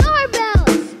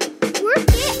 barbells.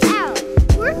 Work it out.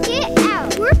 Work it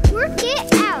out. Work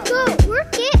it out. Go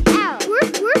work it out.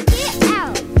 Work it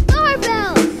out.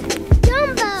 Barbells,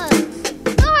 dumbbells,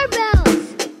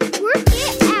 barbells. Work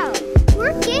it out.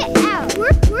 Work it out.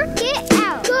 Work it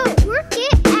out. Go work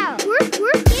it out. Work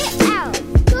it out.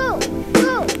 Go.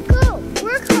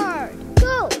 Work hard.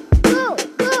 Go. Work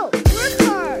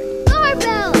hard.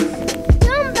 Barbells,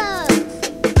 dumbbells,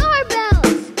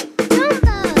 barbells,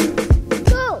 dumbbells.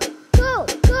 Go.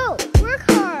 Work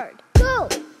hard. Go.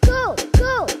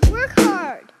 Work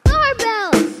hard.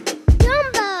 Barbells,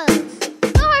 dumbbells,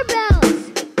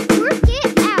 barbells. Work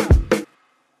it out.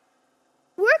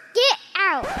 Work it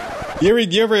out.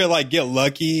 You ever like get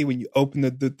lucky when you open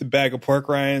the bag of pork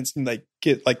rinds and like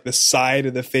get like the side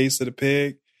of the face of the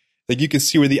pig? Like you can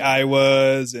see where the eye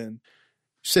was and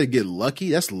You said get lucky?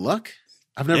 That's luck?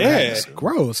 I've never Yeah. had that.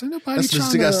 Gross. Ain't nobody That's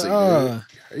trying disgusting. to,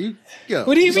 Are you, yo,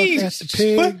 what do you look mean? at the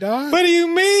pig, what, dog. what do you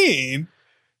mean?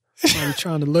 Nobody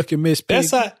trying to look at Miss Pig.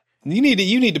 That's not you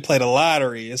need to play the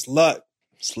lottery. It's luck.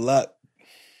 It's luck.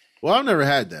 Well, I've never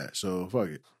had that, so fuck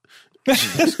it.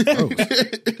 Gross.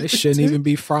 They shouldn't even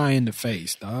be frying the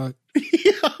face, dog.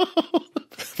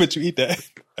 But you eat that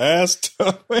ass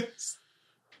twice.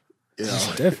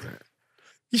 It's different.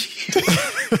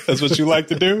 That's what you like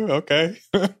to do? Okay.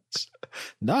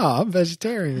 Nah, I'm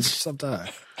vegetarian sometimes.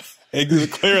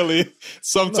 Clearly, No,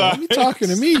 sometimes. you talking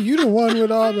to me. You the one with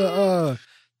all the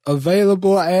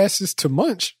available asses to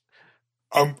munch.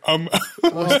 I'm All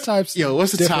types Yo,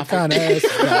 what's the different topic? kind of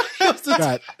asses.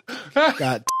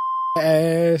 Got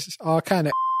ass, all kind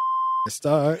of ass,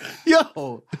 dog.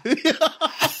 Yo.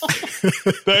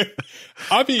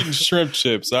 I'm eating shrimp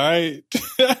chips, all right?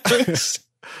 All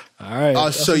right. Oh,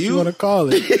 that's so what you want to call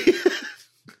it.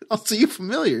 Oh, so you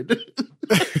familiar.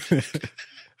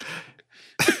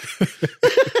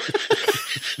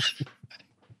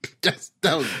 That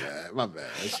was bad. My bad.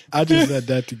 I just said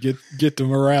that to get the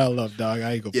morale up, dog.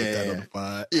 I ain't gonna put that on the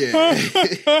pod. Yeah.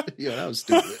 Yo, that was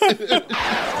stupid.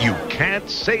 You can't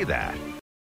say that.